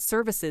Investment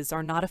Services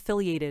are not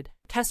affiliated.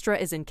 Kestra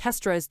is and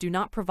Kestras do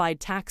not provide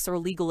tax or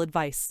legal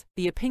advice.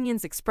 The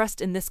opinions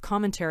expressed in this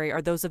commentary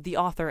are those of the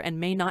author and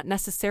may not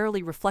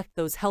necessarily reflect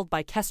those held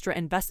by Kestra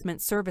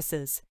Investment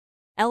Services,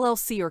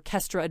 LLC or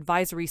Kestra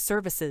Advisory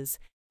Services,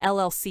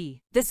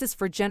 LLC. This is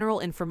for general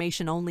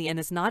information only and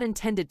is not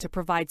intended to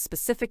provide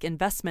specific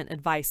investment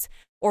advice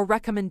or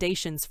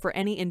recommendations for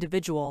any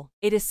individual.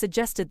 It is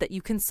suggested that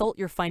you consult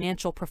your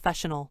financial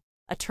professional,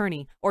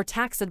 attorney, or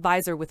tax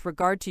advisor with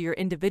regard to your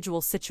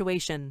individual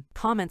situation.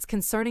 Comments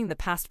concerning the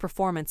past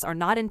performance are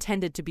not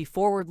intended to be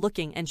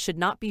forward-looking and should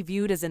not be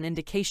viewed as an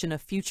indication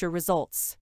of future results.